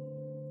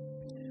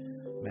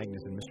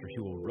 Magnus and Mr.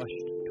 Huell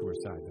rushed to her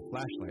side. The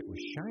flashlight was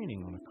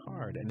shining on a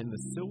card, and in the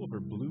silver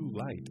blue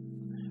light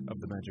of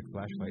the magic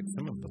flashlight,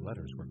 some of the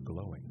letters were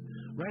glowing.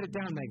 "Write it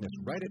down, Magnus,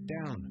 write it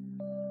down."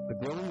 The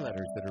glowing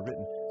letters that are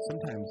written,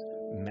 sometimes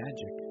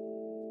magic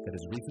that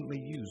is recently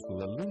used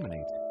will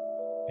illuminate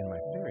in my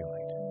fairy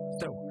light.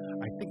 So,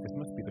 I think this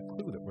must be the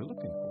clue that we're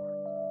looking for.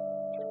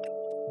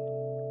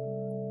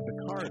 The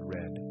card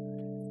read,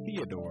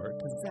 Theodore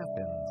to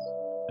Zappins,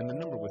 and the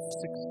number was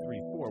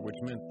 634,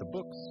 which meant the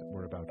books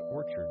were about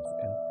orchards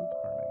and fruit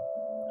farming.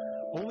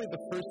 Only the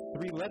first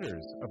 3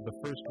 letters of the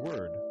first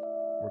word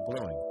were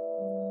glowing.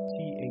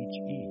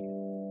 T-H-E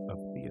of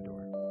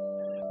Theodore.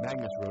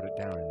 Magnus wrote it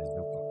down in his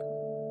notebook.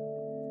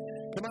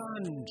 Come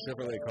on,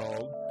 Chevrolet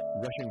called,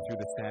 rushing through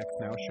the stacks,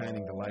 now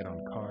shining the light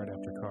on card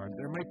after card.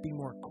 There might be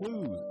more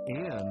clues,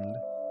 and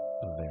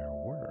there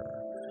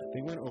were.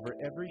 They went over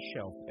every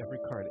shelf, every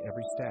card,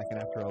 every stack, and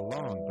after a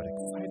long but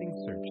exciting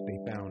search, they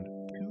found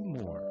 2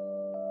 more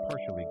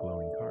partially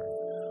glowing cards.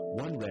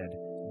 One read,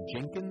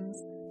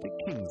 Jenkins to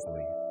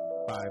Kingsley,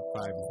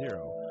 550,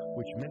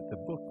 which meant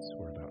the books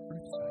were about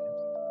earth science.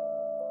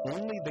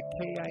 Only the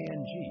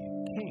K-I-N-G,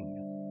 King,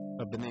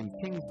 of the name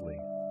Kingsley,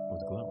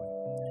 was glowing.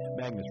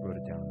 Magnus wrote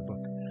it down in the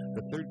book.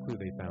 The third clue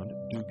they found,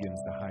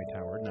 Dugan's the High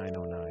Tower,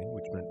 909,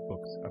 which meant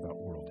books about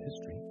world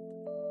history.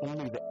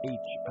 Only the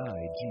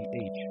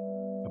H-I-G-H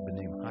of the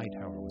name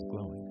Hightower was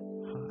glowing.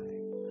 High.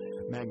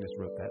 Magnus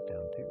wrote that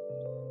down, too.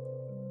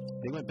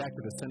 They went back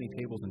to the sunny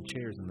tables and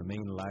chairs in the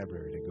main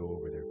library to go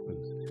over their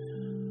clues.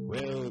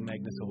 Well,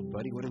 Magnus, old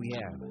buddy, what do we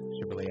have?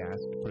 Chevrolet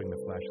asked, putting the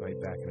flashlight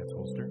back in its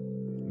holster.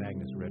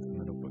 Magnus read from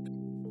the notebook.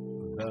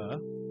 The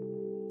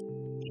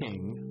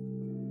King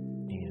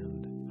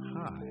and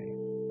High.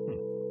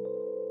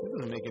 That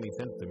doesn't make any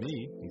sense to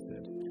me, he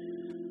said.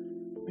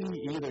 Me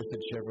either,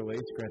 said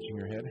Chevrolet, scratching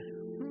her head.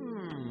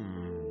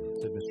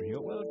 Said Mr.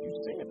 Hewitt. Well, if you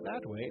say it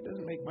that way, it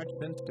doesn't make much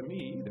sense to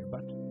me either,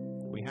 but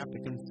we have to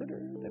consider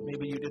that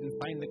maybe you didn't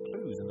find the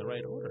clues in the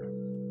right order.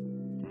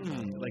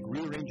 Like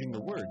rearranging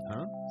the words,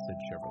 huh? Said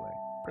Chevrolet.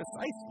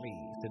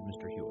 Precisely, said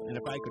Mr. Hewitt. And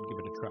if I could give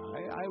it a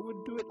try, I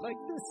would do it like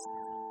this.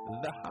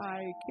 The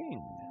High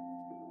King.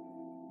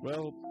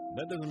 Well,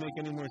 that doesn't make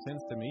any more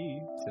sense to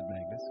me, said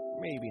Magnus.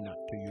 Maybe not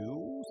to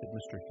you, said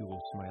Mr.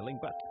 Hewitt, smiling,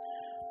 but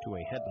to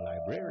a head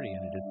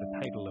librarian it is the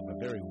title of a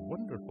very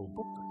wonderful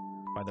book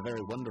by the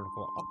very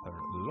wonderful author,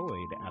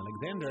 Lloyd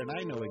Alexander, and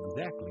I know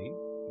exactly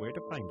where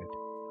to find it.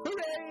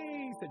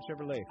 Hooray, said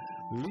Chevrolet.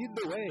 Lead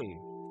the way.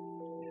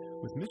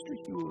 With Mr.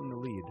 Hewitt in the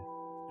lead,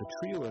 the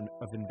trio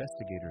of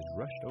investigators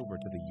rushed over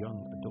to the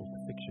young adult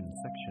fiction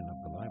section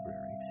of the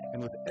library,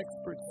 and with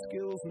expert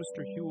skills,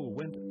 Mr. Hewitt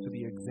went to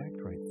the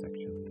exact right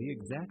section, the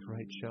exact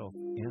right shelf,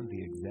 and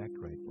the exact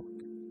right book.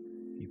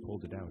 He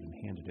pulled it out and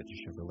handed it to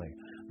Chevrolet.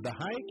 The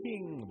High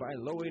King by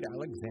Lloyd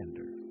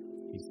Alexander,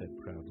 he said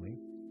proudly.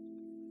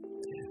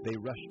 They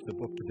rushed the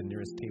book to the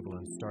nearest table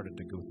and started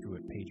to go through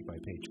it page by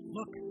page.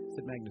 Look,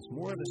 said Magnus,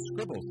 more of the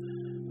scribbles,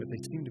 but they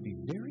seem to be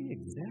very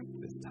exact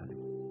this time.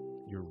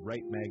 You're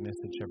right, Magnus,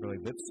 said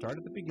Chevrolet. Let's start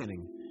at the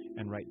beginning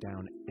and write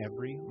down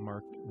every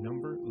marked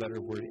number,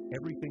 letter, word,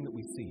 everything that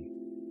we see,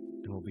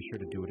 and we'll be sure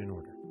to do it in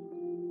order.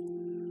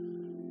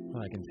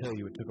 Well, I can tell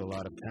you it took a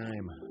lot of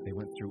time. They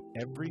went through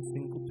every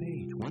single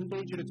page, one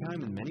page at a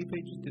time, and many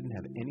pages didn't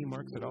have any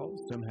marks at all.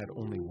 Some had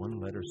only one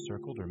letter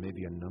circled or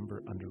maybe a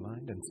number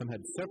underlined, and some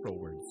had several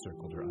words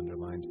circled or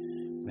underlined.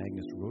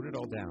 Magnus wrote it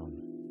all down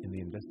in the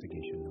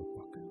investigation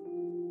notebook.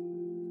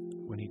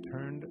 When he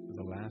turned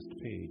the last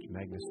page,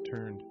 Magnus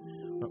turned...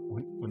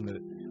 When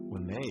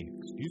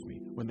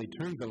they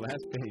turned the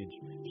last page,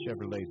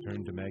 Chevrolet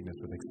turned to Magnus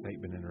with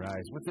excitement in her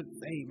eyes. What's it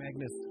say,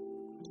 Magnus?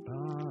 It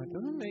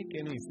doesn't make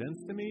any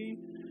sense to me,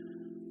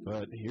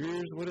 but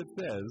here's what it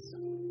says.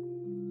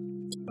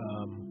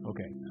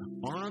 Okay.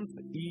 On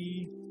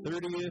the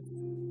 30th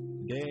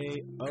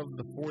day of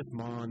the 4th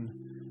mon,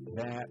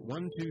 that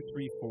 1, 2,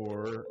 3,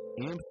 4,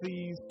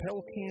 Amphes,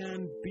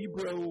 Pelcan,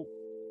 Bebro,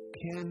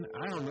 Ken,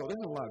 I don't know,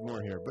 there's a lot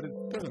more here, but it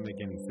doesn't make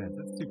any sense.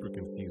 It's super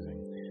confusing.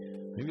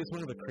 Maybe it's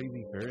one of the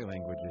crazy fairy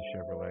languages,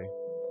 Chevrolet.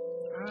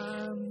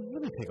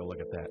 Let me take a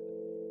look at that,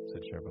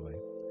 said Chevrolet.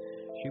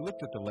 She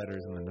looked at the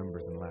letters and the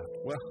numbers and laughed.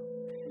 Well,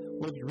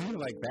 if you read it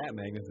like that,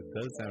 Magnus, it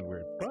does sound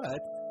weird. But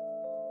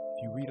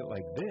if you read it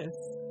like this,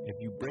 if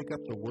you break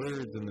up the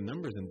words and the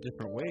numbers in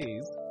different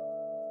ways,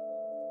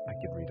 I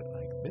could read it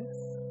like this.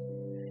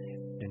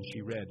 And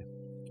she read,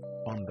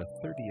 on the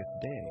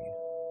 30th day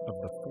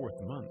of the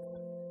 4th month,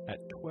 at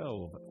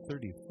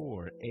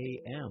 12:34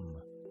 a.m.,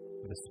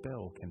 the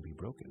spell can be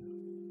broken.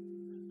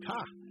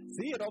 Ha!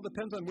 See, it all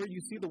depends on where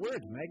you see the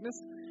words, Magnus.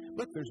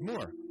 Look, there's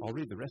more. I'll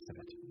read the rest of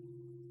it.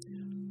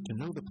 To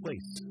know the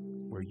place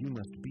where you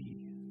must be,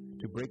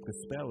 to break the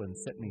spell and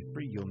set me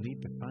free, you'll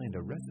need to find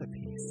a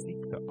recipe.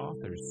 Seek the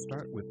authors.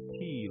 Start with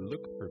P.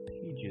 Look for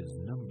pages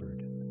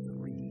numbered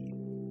 3.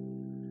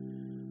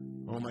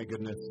 Oh my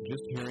goodness,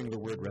 just hearing the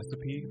word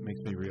recipe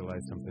makes me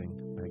realize something,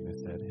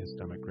 Magnus said, his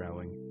stomach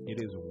growling. It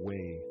is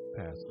way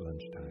past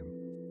lunchtime.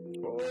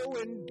 Oh,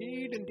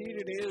 indeed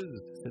it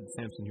is, said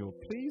Samson Hewitt.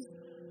 Please,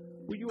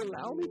 will you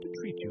allow me to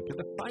treat you to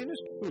the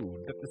finest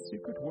food that the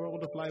secret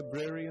world of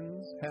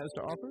librarians has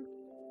to offer?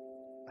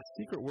 A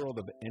secret world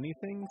of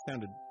anything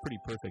sounded pretty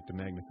perfect to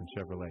Magnus and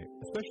Chevrolet,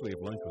 especially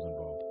if lunch was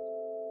involved.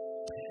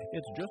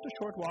 It's just a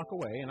short walk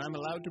away, and I'm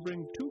allowed to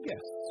bring 2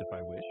 guests if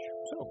I wish.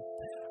 So,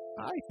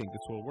 I think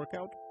this will work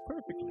out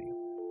perfectly,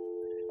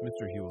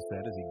 Mr. Huel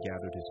said as he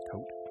gathered his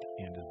coat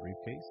and his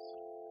briefcase.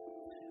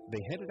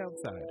 They headed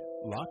outside,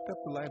 locked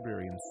up the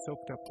library, and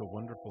soaked up the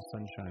wonderful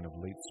sunshine of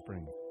late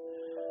spring.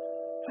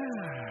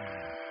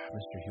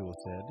 Mr. Huel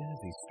said as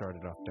he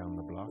started off down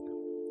the block.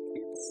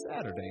 It's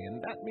Saturday,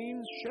 and that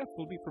means Chef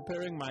will be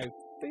preparing my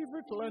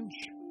favorite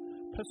lunch,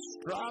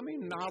 pastrami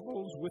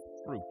novels with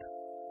fruit.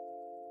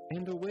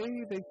 And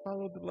away they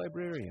followed the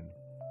librarian,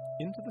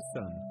 into the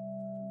sun,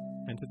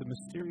 and to the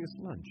mysterious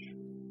lunch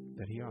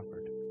that he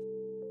offered.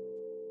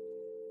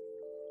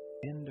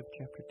 End of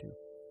chapter 2.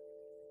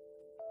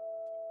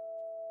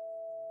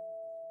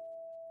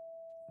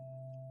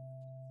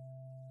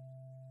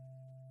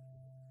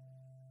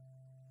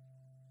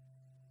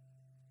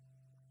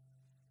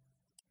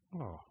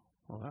 Oh,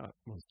 well, that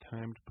was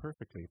timed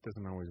perfectly. It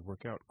doesn't always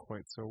work out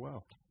quite so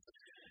well.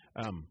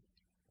 All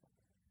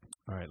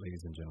right,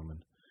 ladies and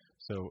gentlemen.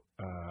 So,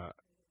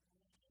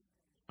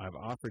 I've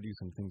offered you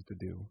some things to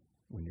do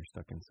when you're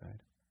stuck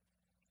inside.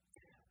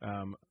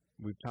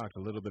 We've talked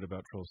a little bit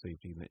about troll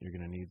safety, that you're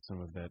going to need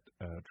some of that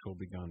Troll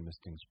Be Gone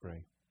misting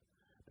spray.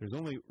 There's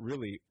only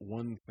really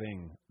one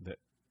thing that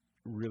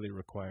really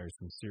requires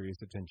some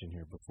serious attention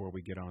here before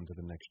we get on to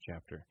the next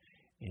chapter.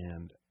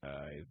 And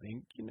I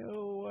think you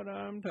know what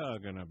I'm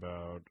talking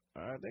about.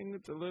 I think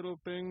it's a little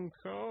thing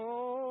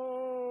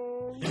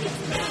called...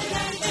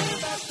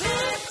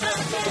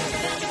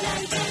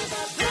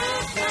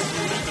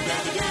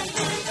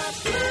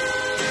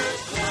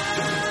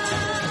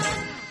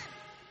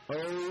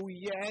 Oh,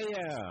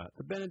 yeah,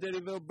 the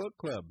Benedettiville Book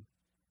Club.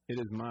 It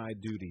is my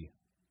duty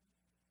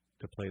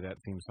to play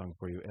that theme song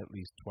for you at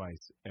least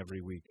twice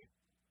every week,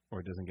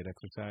 or it doesn't get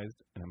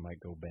exercised, and it might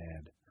go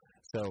bad.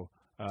 So,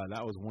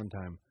 that was one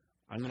time.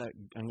 I'm gonna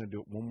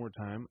do it one more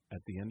time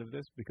at the end of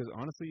this, because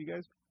honestly, you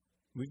guys,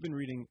 we've been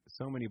reading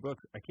so many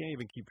books, I can't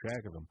even keep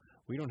track of them.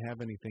 We don't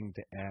have anything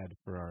to add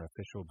for our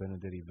official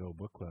Benedettiville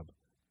Book Club,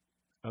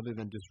 other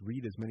than just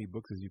read as many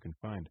books as you can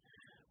find.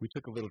 We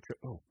took a little trip.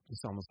 Oh,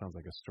 this almost sounds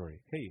like a story.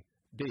 Hey,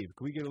 Dave,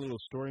 can we get a little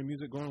story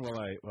music going while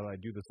I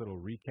do this little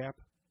recap?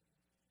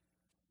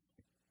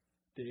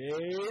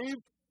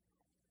 Dave?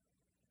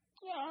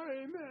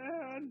 Sorry,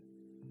 man.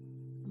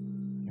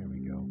 Here we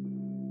go.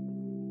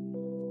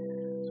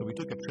 So we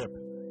took a trip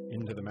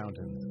into the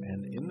mountains,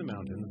 and in the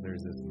mountains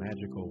there's this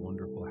magical,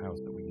 wonderful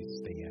house that we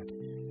stay at.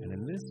 And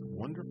in this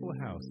wonderful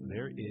house,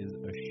 there is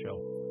a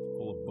shelf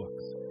full of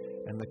books.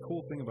 And the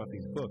cool thing about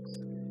these books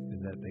is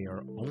that they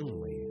are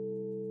only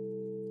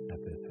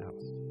at this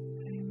house.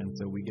 And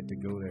so we get to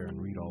go there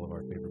and read all of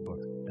our favorite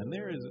books. And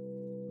there's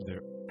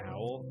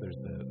Owl. There's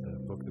the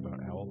books about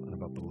Owl and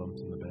about the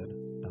lumps in the bed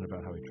and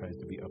about how he tries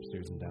to be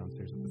upstairs and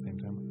downstairs at the same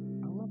time.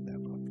 I love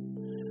that book.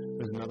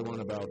 There's another one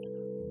about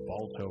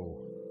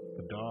Balto,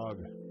 the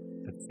dog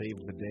that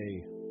saved the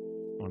day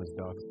on his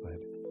dog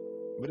sled.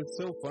 But it's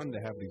so fun to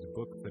have these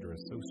books that are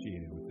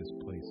associated with this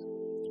place.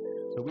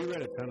 So we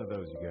read a ton of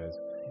those, you guys.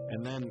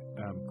 And then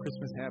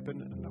Christmas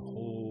happened, and a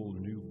whole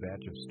new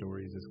batch of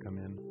stories has come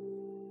in.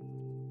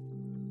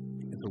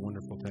 It's a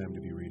wonderful time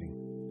to be reading,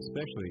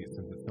 especially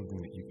since it's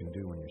something that you can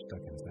do when you're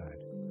stuck inside.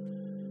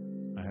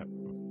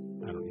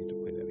 I don't need to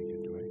play that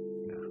again, do I?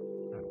 No,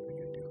 I don't think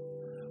I do.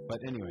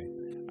 But anyway,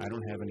 I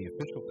don't have any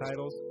official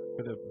titles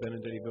for the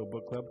Benedettiville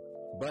Book Club,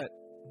 but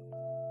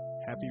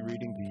happy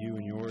reading to you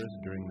and yours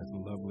during this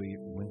lovely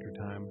winter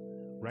time.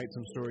 Write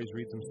some stories,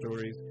 read some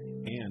stories,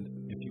 and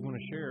if you want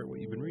to share what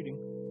you've been reading,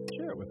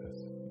 share it with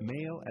us.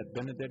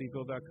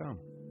 mail@benedettiville.com.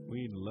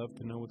 We'd love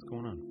to know what's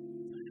going on.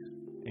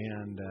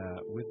 And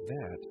with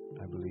that,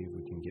 I believe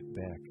we can get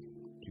back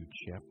to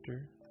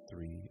Chapter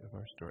 3 of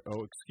our story.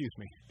 Oh, excuse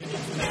me.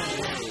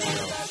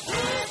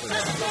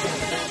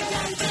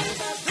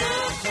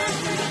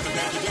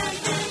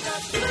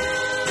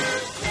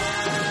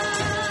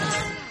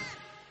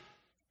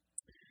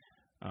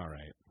 All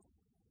right.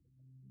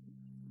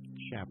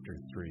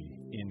 Chapter 3,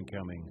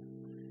 incoming.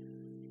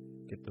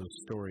 Get those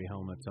story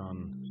helmets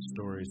on,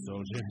 story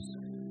soldiers.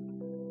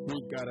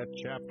 We've got a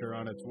chapter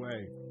on its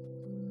way.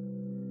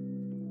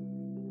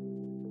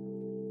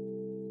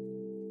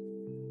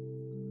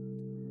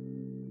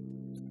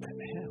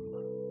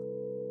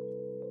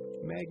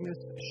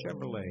 Magnus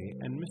Chevrolet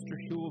and Mr.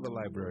 Huel the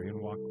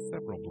librarian walked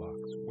several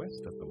blocks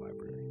west of the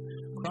library,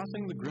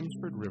 crossing the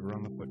Grimsford River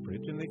on the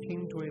footbridge, and they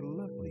came to a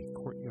lovely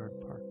courtyard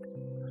park.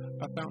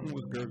 A fountain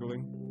was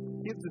gurgling,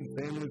 kids and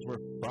families were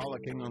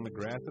frolicking on the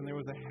grass, and there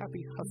was a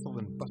happy hustle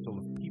and bustle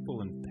of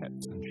people and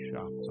pets and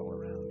shops all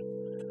around.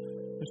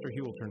 Mr.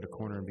 Huel turned a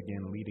corner and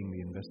began leading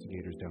the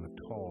investigators down a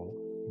tall,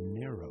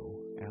 narrow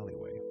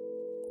alleyway.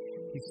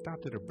 He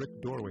stopped at a brick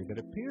doorway that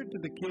appeared to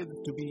the kids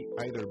to be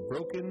either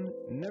broken,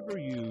 never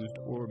used,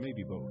 or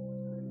maybe both.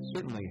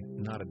 Certainly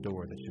not a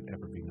door that should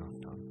ever be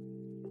knocked on.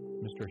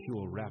 Mr.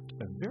 Huel rapped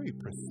a very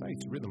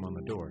precise rhythm on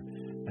the door,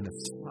 and a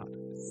slot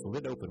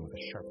slid open with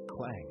a sharp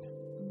clang.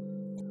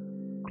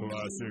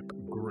 Classic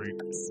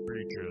Greek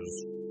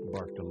speeches,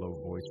 barked a low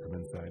voice from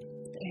inside.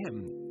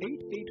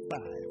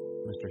 885,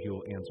 Mr.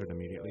 Huel answered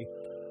immediately.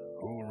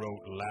 Who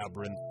wrote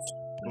Labyrinth,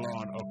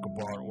 Athlon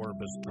Ukabar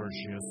Orbis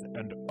Tertius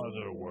and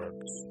other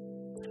works.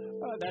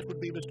 That would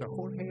be Mr.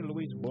 Jorge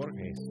Luis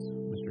Borges,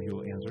 Mr.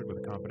 Huel answered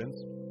with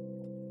confidence.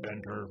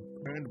 Enter,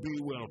 and be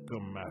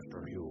welcome,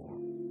 Master Huel,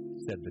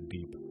 said the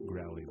deep,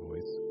 growly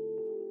voice.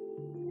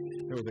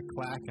 There was a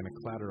clack and a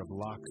clatter of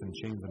locks and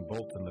chains and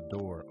bolts, and the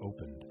door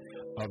opened.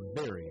 A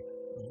very,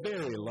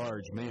 very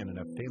large man in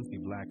a fancy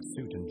black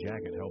suit and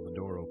jacket held the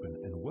door open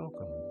and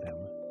welcomed them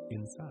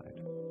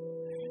inside.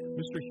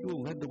 Mr.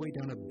 Huel led the way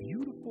down a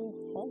beautiful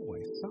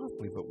hallway,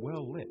 softly but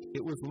well lit.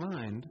 It was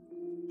lined,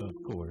 of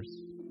course,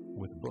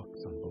 with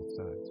books on both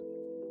sides.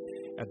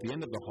 At the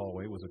end of the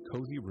hallway was a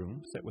cozy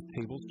room set with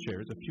tables,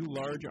 chairs, a few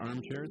large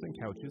armchairs and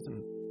couches,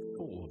 and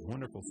full of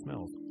wonderful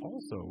smells.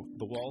 Also,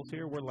 the walls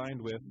here were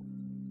lined with,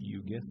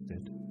 you guessed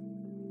it,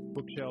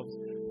 bookshelves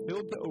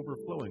filled to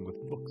overflowing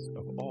with books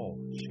of all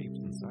shapes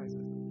and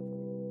sizes.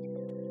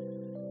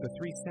 The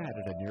three sat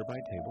at a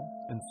nearby table,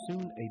 and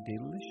soon a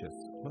delicious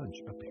lunch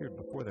appeared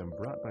before them,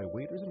 brought by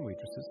waiters and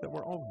waitresses that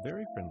were all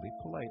very friendly,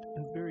 polite,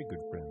 and very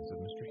good friends of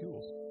Mr.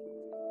 Huel's.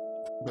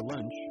 The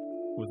lunch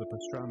was a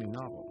pastrami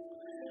novel,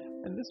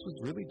 and this was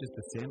really just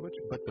a sandwich,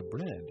 but the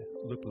bread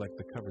looked like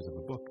the covers of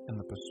a book, and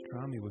the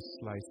pastrami was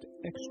sliced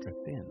extra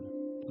thin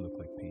to look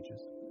like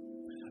pages.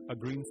 A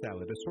green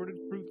salad, assorted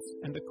fruits,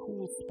 and a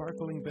cool,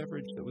 sparkling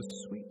beverage that was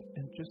sweet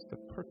and just the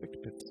perfect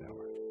bit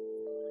sour.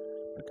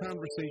 The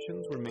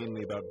conversations were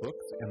mainly about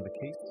books and the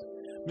case.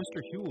 Mr.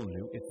 Huel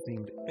knew, it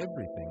seemed,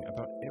 everything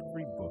about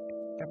every book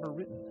ever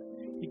written.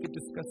 He could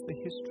discuss the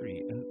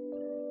history and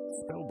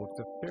spell books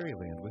of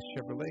Fairyland with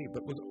Chevrolet,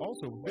 but was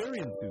also very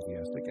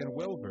enthusiastic and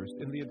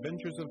well-versed in the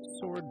adventures of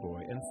Sword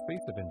Boy and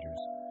Space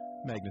Avengers,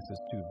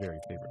 Magnus's two very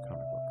favorite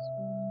comic books.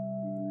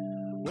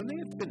 When they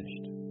had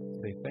finished,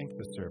 they thanked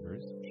the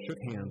servers, shook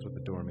hands with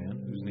the doorman,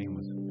 whose name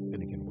was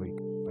Finnegan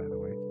Wake, by the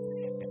way,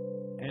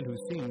 and who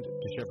seemed,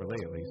 to Chevrolet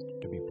at least,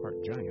 to be part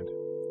giant,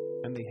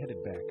 and they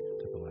headed back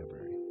to the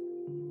library.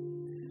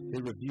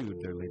 They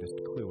reviewed their latest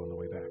clue on the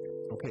way back.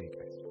 Okay,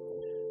 guys.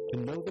 To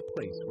know the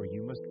place where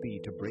you must be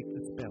to break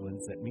the spell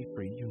and set me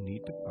free, you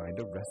need to find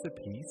a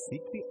recipe,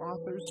 seek the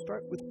authors,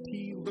 start with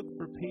T, look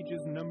for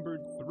pages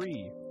numbered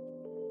 3.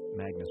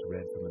 Magnus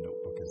read from the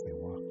notebook as they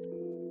walked.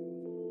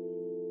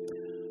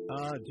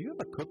 Do you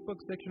have a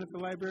cookbook section at the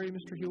library,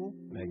 Mr. Huel?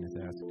 Magnus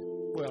asked.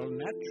 Well,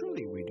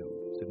 naturally we do,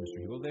 said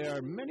Mr. Huel. There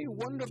are many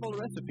wonderful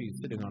recipes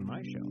sitting on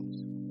my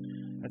shelves.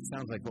 That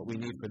sounds like what we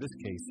need for this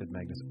case, said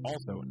Magnus.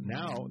 Also,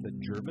 now that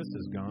Jervis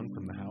is gone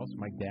from the house,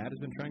 my dad has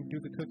been trying to do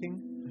the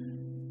cooking.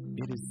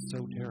 It is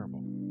so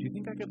terrible. Do you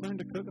think I could learn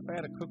to cook if I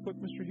had a cookbook,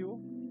 Mr. Huel?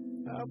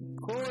 Of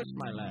course,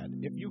 my lad.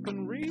 If you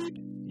can read,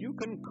 you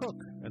can cook,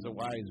 as a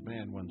wise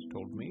man once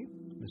told me,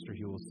 Mr.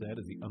 Huel said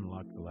as he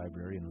unlocked the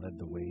library and led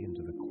the way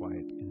into the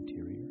quiet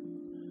interior.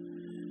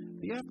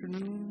 The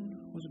afternoon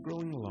was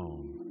growing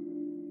long.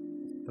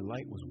 The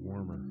light was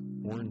warmer,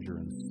 oranger,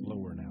 and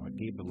slower now. It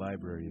gave the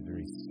library a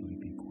very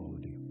sleepy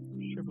quality.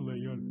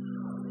 Chevrolet yawned.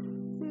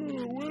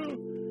 Oh, well,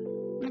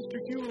 Mr.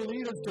 Huel will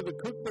lead us to the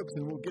cookbooks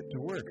and we'll get to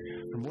work.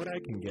 From what I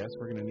can guess,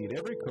 we're going to need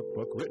every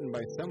cookbook written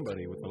by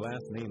somebody with the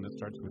last name that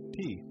starts with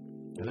T.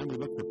 And then we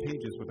look for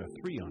pages with a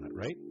 3 on it,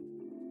 right?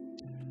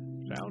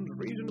 Sounds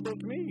reasonable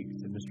to me,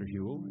 said Mr.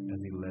 Huel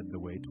as he led the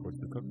way towards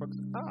the cookbooks.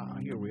 Ah,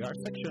 here we are,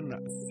 section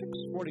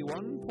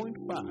 641.5,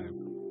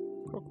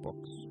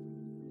 cookbooks.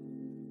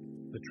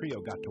 The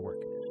trio got to work.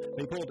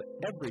 They pulled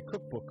every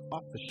cookbook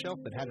off the shelf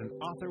that had an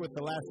author with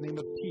the last name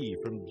of T,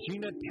 from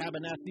Gina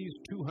Tabanathi's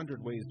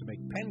 200 Ways to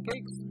Make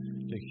Pancakes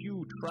to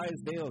Hugh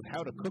Trisdale's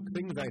How to Cook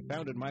Things I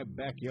Found in My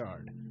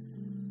Backyard.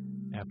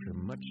 After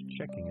much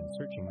checking and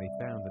searching, they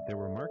found that there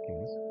were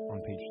markings on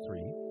page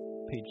 3,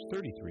 page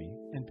 33,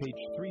 and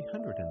page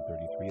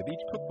 333 of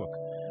each cookbook.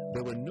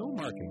 There were no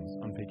markings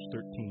on page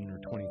 13 or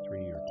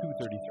 23 or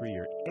 233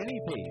 or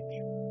any page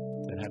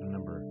that had a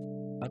number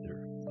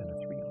other than a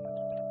 3 on it.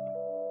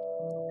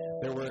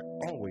 There were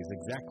always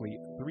exactly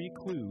 3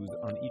 clues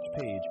on each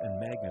page, and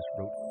Magnus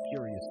wrote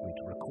furiously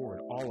to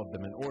record all of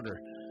them in order.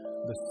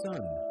 The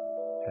sun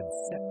had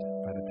set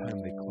by the time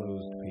they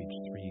closed page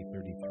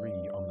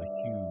 333 on the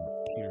Hugh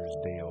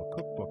Tearsdale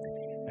cookbook,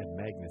 and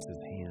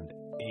Magnus's hand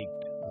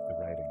ached with the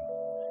writing.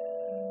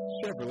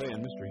 Chevrolet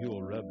and Mr.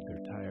 Huel rubbed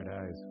their tired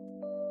eyes.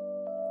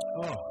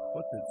 Oh,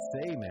 what's it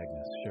say,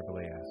 Magnus?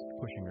 Chevrolet asked,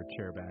 pushing her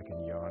chair back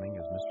and yawning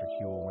as Mr.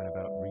 Huel went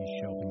about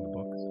reshelving the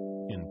books,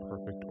 in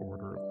perfect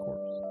order, of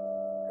course.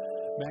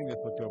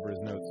 Magnus looked over his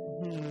notes.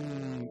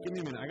 Give me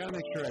a minute. I gotta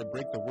make sure I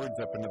break the words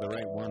up into the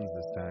right ones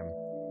this time.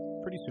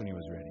 Pretty soon he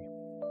was ready.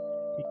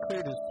 He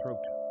cleared his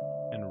throat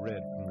and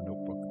read from the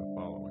notebook the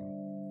following.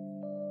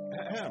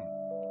 Ahem.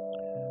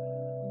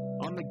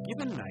 On the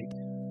given night,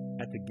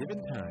 at the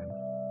given time,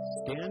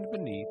 stand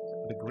beneath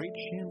the great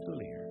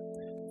chandelier,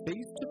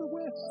 face to the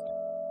west.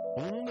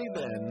 Only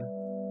then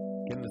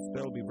can the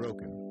spell be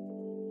broken.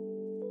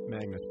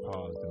 Magnus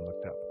paused and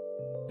looked up.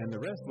 And the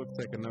rest looks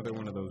like another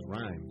one of those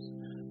rhymes.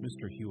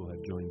 Mr. Huel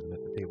had joined them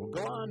at the table.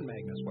 Go on,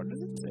 Magnus, what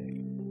does it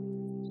say?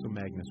 So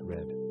Magnus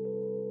read.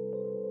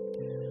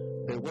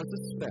 There was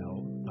a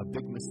spell, a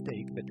big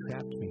mistake that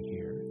trapped me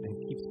here and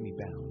keeps me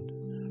bound.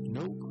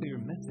 No clear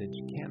message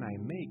can I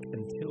make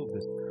until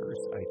this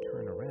curse I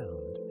turn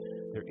around.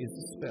 There is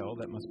a spell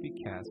that must be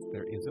cast.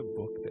 There is a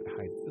book that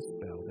hides the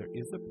spell. There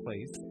is a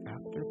place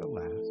after the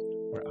last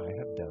where I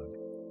have dug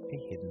a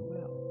hidden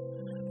well.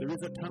 There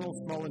is a tunnel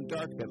small and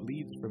dark that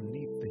leads from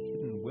neath the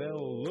hidden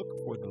well. Look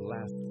for the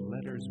last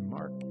letter's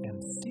mark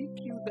and seek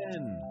you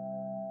then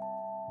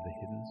the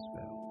hidden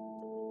spell.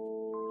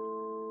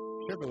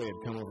 Chevrolet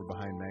had come over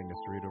behind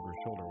Magnus to read over his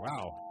shoulder.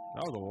 Wow,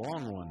 that was a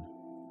long one.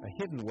 A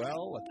hidden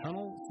well, a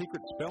tunnel,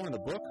 secret spell in a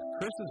book,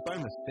 curses by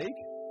mistake?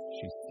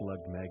 She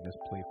slugged Magnus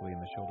playfully in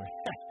the shoulder.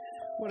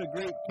 What a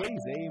great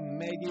case, eh,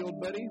 Maggie, old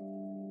buddy?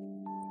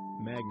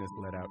 Magnus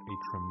let out a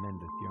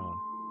tremendous yawn.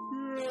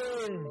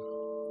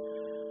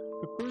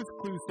 The first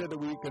clue said that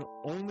we can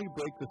only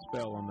break the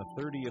spell on the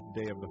 30th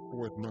day of the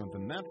 4th month,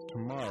 and that's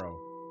tomorrow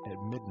at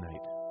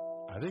midnight.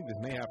 I think this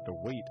may have to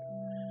wait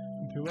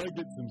until I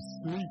get some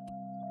sleep.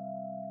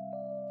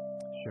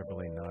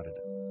 Chevrolet nodded.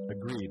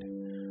 Agreed.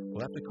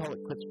 We'll have to call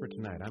it quits for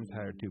tonight. I'm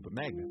tired too. But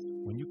Magnus,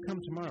 when you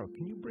come tomorrow,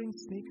 can you bring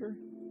Sneaker?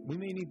 We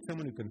may need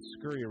someone who can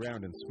scurry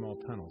around in small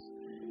tunnels.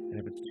 And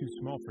if it's too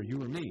small for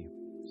you or me,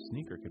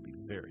 Sneaker could be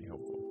very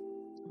helpful.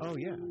 Oh,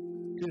 yeah.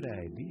 Good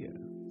idea,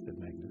 said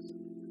Magnus.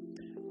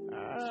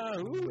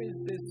 Who is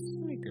this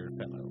Sneaker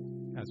fellow?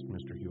 Asked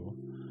Mr. Huel.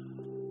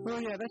 Oh,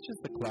 yeah, that's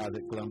just the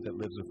closet glump that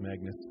lives with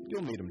Magnus.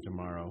 You'll meet him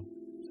tomorrow,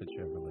 said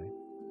Chevrolet.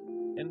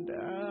 And,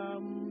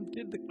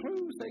 did the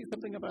clue say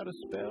something about a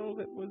spell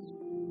that was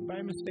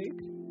by mistake?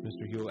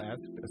 Mr. Huel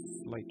asked, a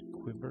slight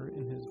quiver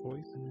in his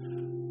voice.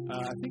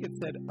 I think it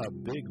said a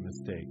big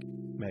mistake,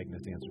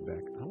 Magnus answered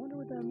back. I wonder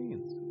what that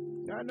means.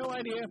 No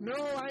idea.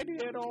 No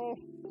idea at all,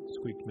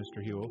 squeaked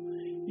Mr. Huel.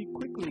 He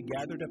quickly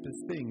gathered up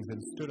his things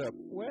and stood up.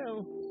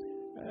 Well,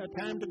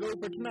 time to go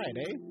for tonight,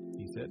 eh?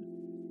 He said.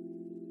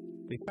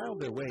 They filed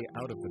their way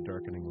out of the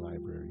darkening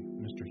library.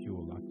 Mr.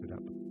 Huel locked it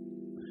up.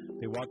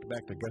 They walked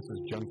back to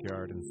Gus's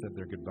junkyard and said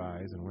their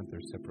goodbyes and went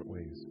their separate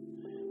ways.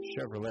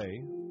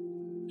 Chevrolet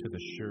to the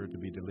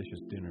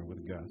sure-to-be-delicious dinner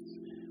with Gus.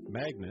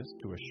 Magnus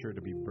to a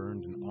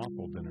sure-to-be-burned and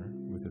awful dinner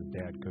with his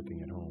dad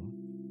cooking at home.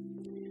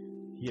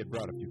 He had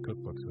brought a few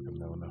cookbooks with him,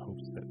 though, in the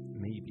hopes that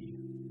maybe,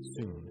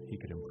 soon, he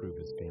could improve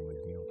his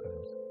family's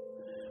mealtimes.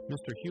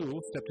 Mr.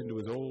 Huel stepped into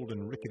his old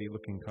and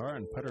rickety-looking car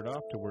and puttered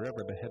off to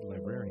wherever the head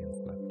librarian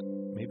slept.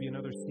 Maybe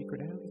another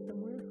secret alley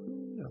somewhere?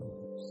 Who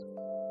knows?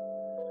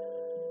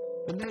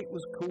 The night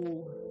was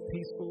cool,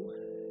 peaceful,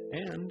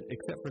 and,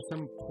 except for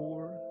some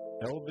poor,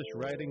 elvish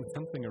writing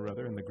something or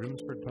other in the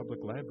Grimsford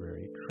Public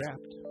Library,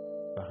 trapped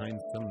behind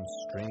some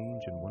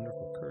strange and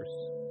wonderful curse,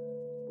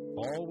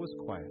 all was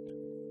quiet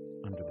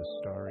under the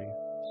starry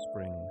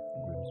spring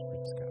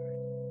Grimsford sky.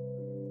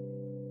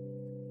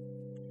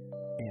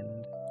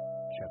 End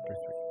chapter 3.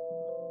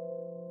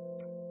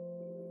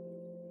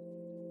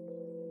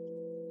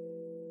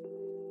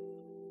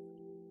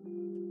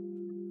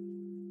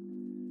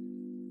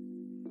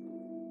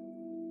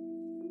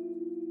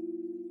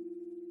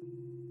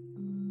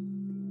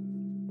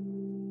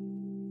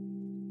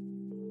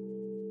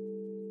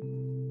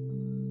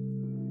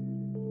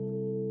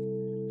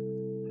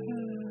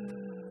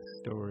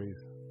 Stories.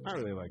 I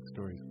really like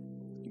stories. Do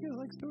you guys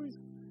like stories?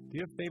 Do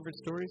you have favorite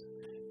stories?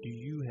 Do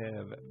you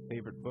have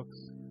favorite books?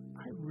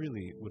 I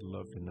really would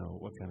love to know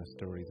what kind of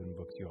stories and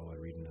books you all are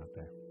reading out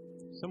there.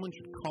 Someone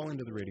should call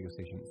into the radio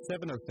station,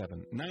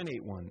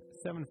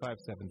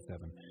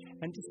 707-981-7577,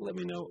 and just let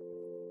me know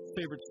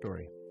favorite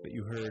story that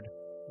you heard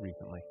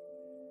recently.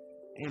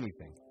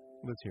 Anything.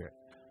 Let's hear it.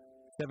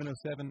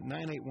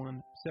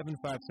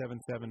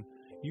 707-981-7577.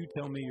 You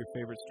tell me your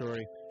favorite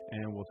story,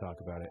 and we'll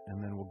talk about it.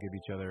 And then we'll give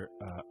each other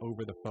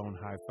over-the-phone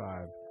high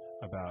five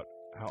about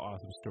how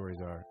awesome stories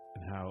are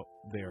and how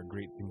they are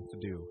great things to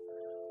do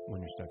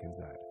when you're stuck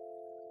inside.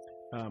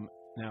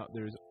 Now,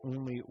 there's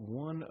only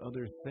one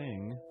other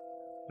thing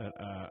that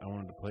I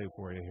wanted to play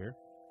for you here.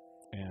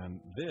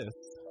 And this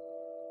is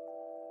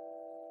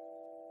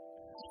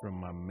from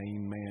my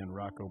main man,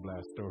 Rocco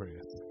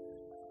Blastorius.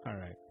 All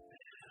right.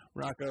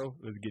 Rocco,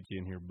 let's get you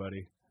in here,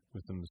 buddy,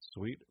 with some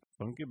sweet,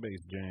 funky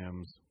bass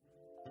jams.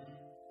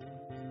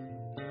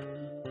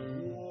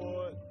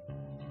 What?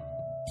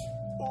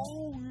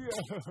 Oh,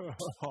 yeah.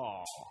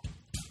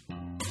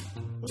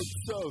 It's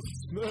so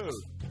smooth.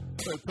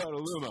 Hey,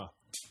 Petaluma,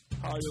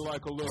 how you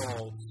like a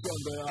little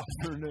Sunday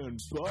afternoon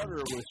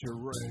butter with your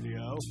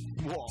radio?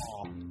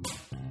 Whoa.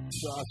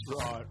 That's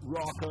right,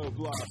 Rocco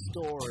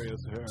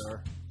Blastorius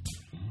here.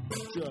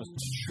 Just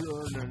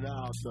churning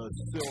out the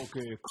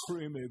silky,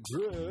 creamy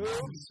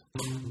grooves.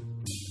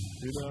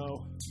 You know,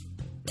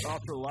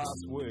 after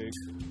last week,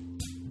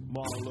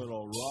 my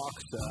little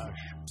rock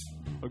stash,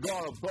 I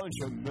got a bunch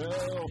of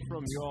mail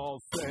from y'all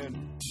saying,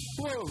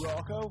 "Whoa,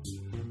 Rocco,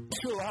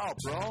 chill out,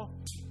 bro.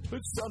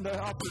 It's Sunday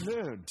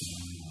afternoon."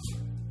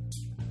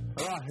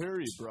 And I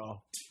hear you,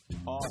 bro.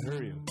 I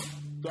hear you.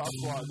 That's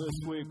why this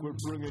week we're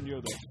bringing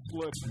you the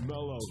slick,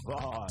 mellow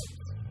vibes.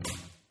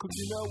 'Cause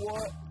you know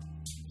what?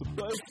 The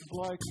bass is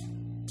like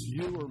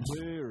you or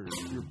me or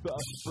your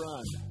best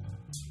friend.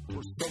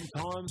 Or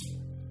sometimes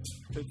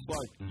It's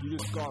like you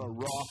just gotta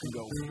rock and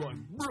go like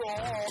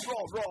rah,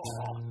 rah,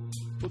 rah.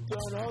 But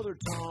then other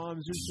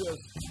times you're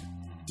just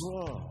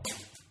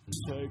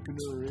taking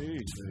her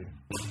easy.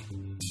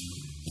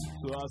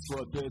 So that's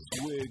what this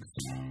week's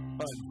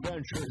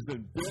Adventures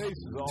in Bass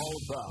is all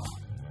about.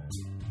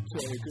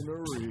 Taking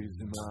her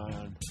easy,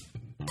 man.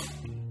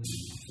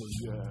 So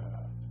yeah,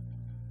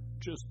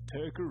 just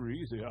take her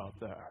easy out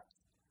there.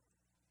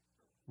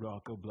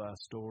 Rocco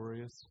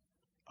Blastorius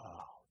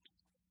out.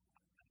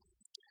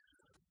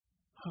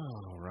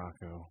 Oh,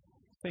 Rocco.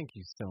 Thank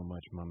you so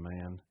much, my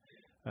man.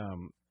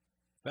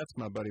 That's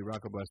my buddy,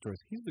 Rocco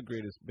Blastorius. He's the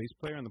greatest bass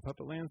player on the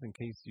Puppet Lands, in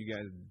case you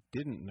guys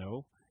didn't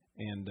know.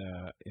 And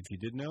if you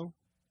did know,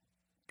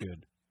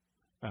 good.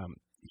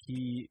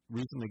 He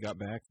recently got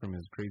back from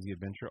his crazy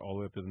adventure all the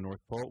way up to the North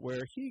Pole,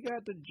 where he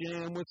got to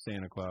jam with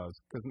Santa Claus.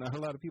 Because not a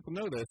lot of people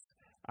know this.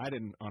 I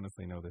didn't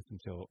honestly know this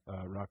until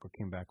Rocco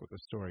came back with the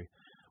story,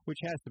 which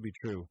has to be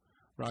true.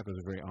 Rocco's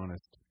a very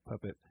honest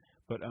puppet.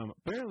 But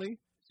apparently,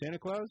 Santa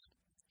Claus,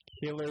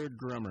 killer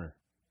drummer.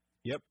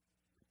 Yep,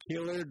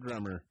 killer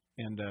drummer.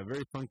 And a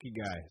very funky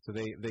guy. So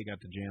they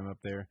got to jam up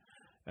there.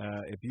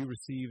 If you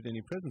received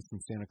any presents from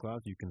Santa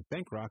Claus, you can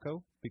thank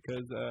Rocco,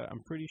 because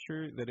I'm pretty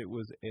sure that it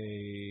was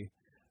a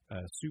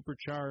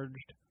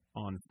supercharged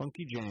on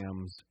Funky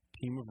Jams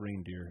team of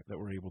reindeer that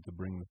were able to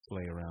bring the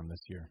sleigh around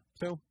this year.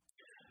 So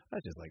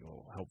that's just like a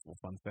little helpful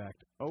fun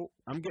fact. Oh,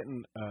 I'm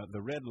getting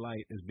the red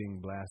light is being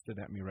blasted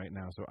at me right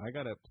now, so I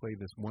got to play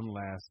this one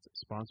last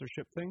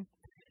sponsorship thing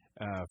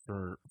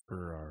for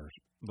our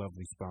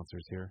lovely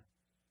sponsors here.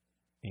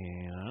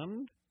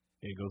 And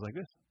it goes like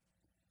this.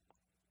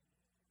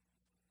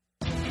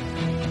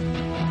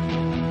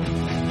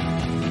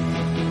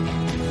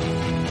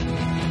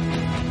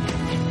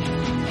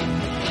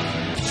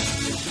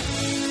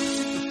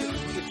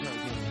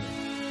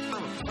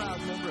 I'm a proud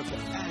member of the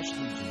Ash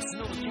Legion,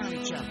 Sonoma County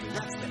chapter.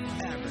 That's the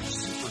average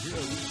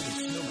superhero legion in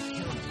Sonoma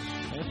County.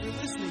 And if you're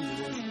listening to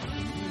this,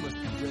 you must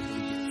be ready to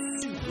get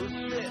super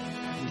fit.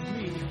 With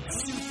me,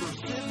 Super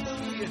Fit the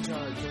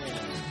Leotard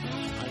Man.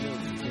 I know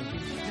what you're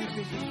thinking. You're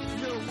thinking,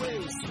 no way,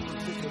 Super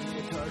Fit the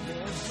Leotard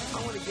Man.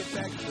 I want to get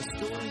back to the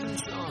stories and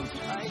songs.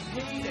 I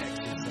hate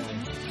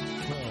exercise.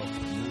 Well,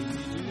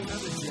 maybe you do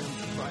another gym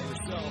by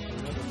yourself or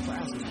another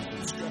classes with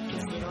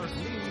instructors that aren't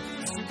me,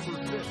 Super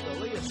Fit the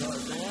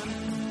Leotard Man.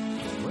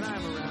 When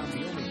I'm around,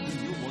 the only thing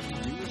you want to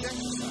do is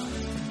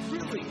exercise.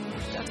 Really,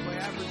 that's my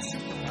average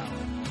superpower.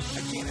 I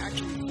can't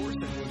actually force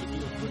anyone to do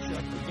a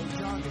push-up or go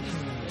jogging,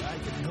 but I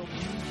can help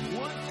you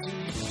want to.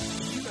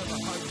 You have a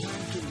hard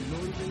time getting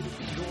motivated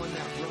to go on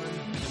that run.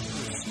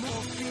 For a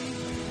small fee,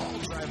 I'll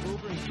drive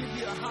over and give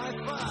you a high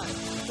five.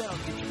 That'll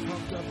get you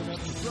pumped up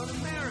enough to run a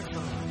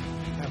marathon.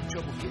 Have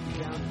trouble getting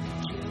down to the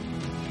gym?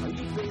 Are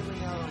you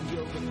bailing out on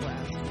yoga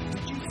class?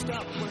 Did you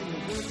stop playing the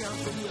workout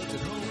videos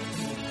at home?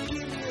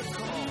 Give me a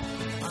call.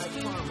 I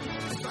promise,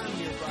 if I'm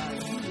nearby,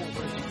 you won't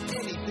want to do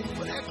anything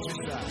but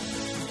exercise.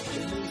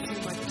 It may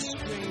seem like a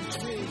strange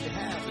thing to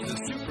have as a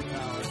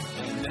superpower,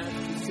 and that's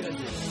because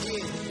it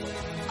is.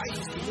 I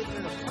used to live in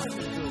an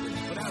apartment building,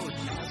 but I was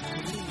asked to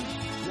leave.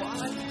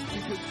 Why?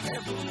 Because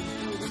everyone in the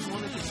building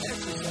wanted to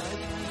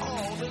exercise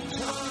all the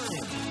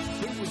time.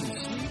 They wouldn't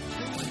sleep,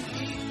 they wouldn't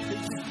eat,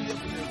 they'd just be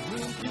up in their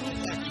room doing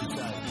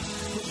exercise.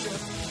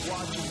 Push-ups,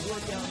 watching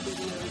workout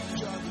videos,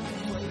 jogging in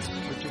place,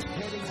 or just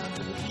heading out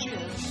to the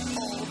gym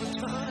all the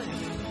time.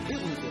 It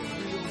was a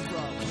real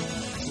problem.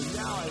 So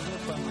now I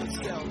live by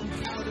myself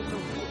out in the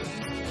woods.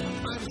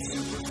 I'm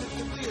Super Fit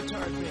the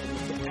Leotard Man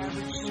with the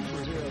Average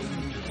Superhero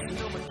Legion,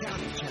 Sonoma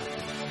County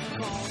chapter.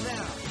 Call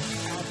now.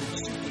 Average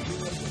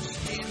Superheroes are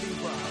standing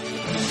by.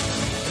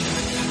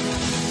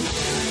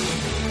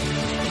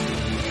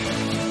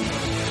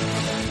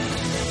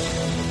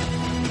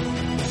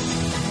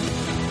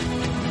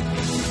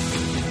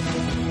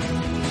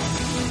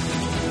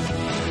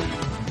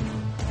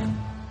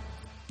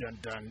 Dun,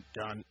 dun,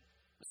 dun.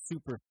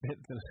 Super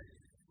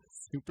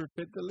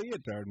Fit the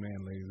Leotard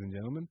Man, ladies and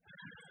gentlemen.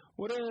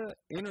 What a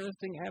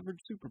interesting average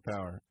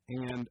superpower.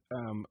 And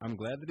I'm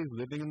glad that he's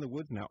living in the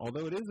woods now,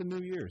 although it is a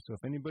new year. So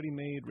if anybody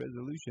made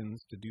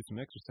resolutions to do some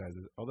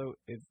exercises, although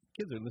if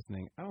kids are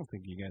listening, I don't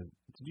think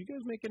did you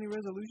guys make any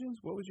resolutions?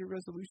 What was your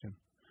resolution?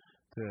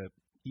 To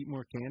eat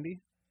more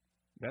candy?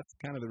 That's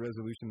kind of the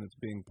resolution that's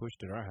being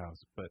pushed at our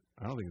house, but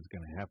I don't think it's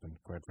going to happen,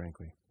 quite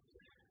frankly.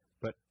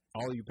 But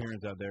all you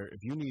parents out there,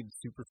 if you need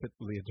Super Fit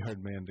the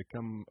Leotard Man to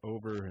come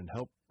over and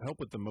help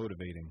with the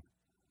motivating,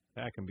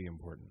 that can be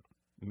important.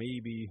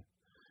 Maybe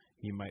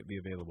he might be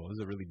available. This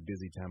is a really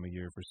busy time of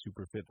year for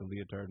Super Fit the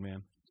Leotard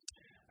Man.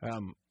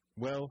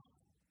 Well,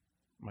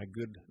 my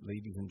good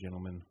ladies and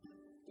gentlemen,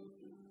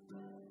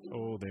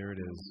 oh, there it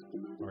is,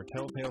 our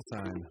telltale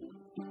sign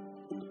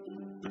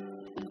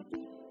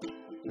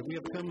that we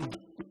have come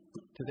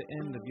to the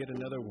end of yet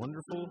another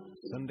wonderful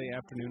Sunday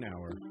afternoon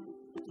hour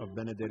of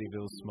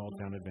Benedettiville's Small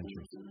Town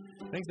Adventures.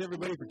 Thanks,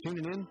 everybody, for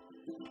tuning in.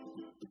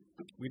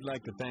 We'd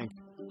like to thank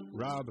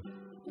Rob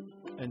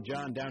and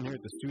John down here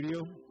at the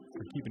studio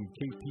for keeping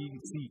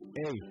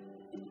KPCA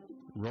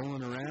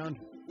rolling around,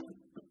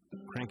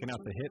 cranking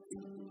out the hits.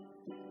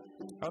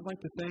 I'd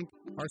like to thank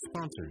our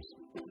sponsors,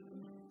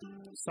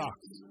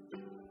 Socks,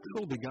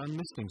 Colby-Gon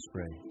Misting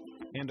Spray,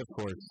 and of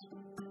course,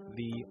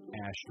 the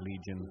Ash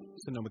Legion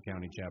Sonoma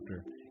County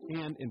chapter,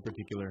 and in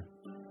particular,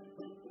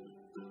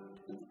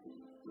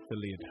 the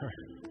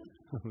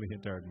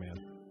Leotard Man.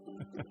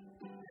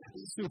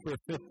 Super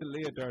fit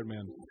Leotard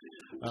Man.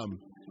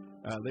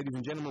 Ladies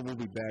and gentlemen, we'll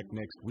be back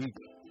next week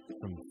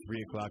from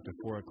 3 o'clock to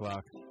 4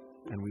 o'clock,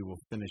 and we will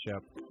finish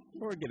up,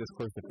 or get as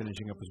close to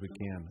finishing up as we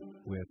can,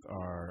 with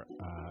our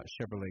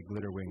Chevrolet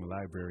Glitterwing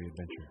Library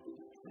adventure.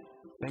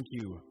 Thank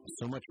you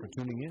so much for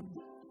tuning in.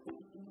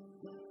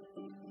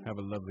 Have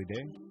a lovely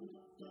day.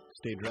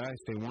 Stay dry,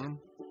 stay warm,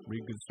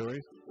 read good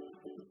stories.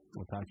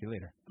 We'll talk to you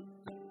later.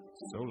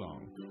 So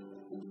long.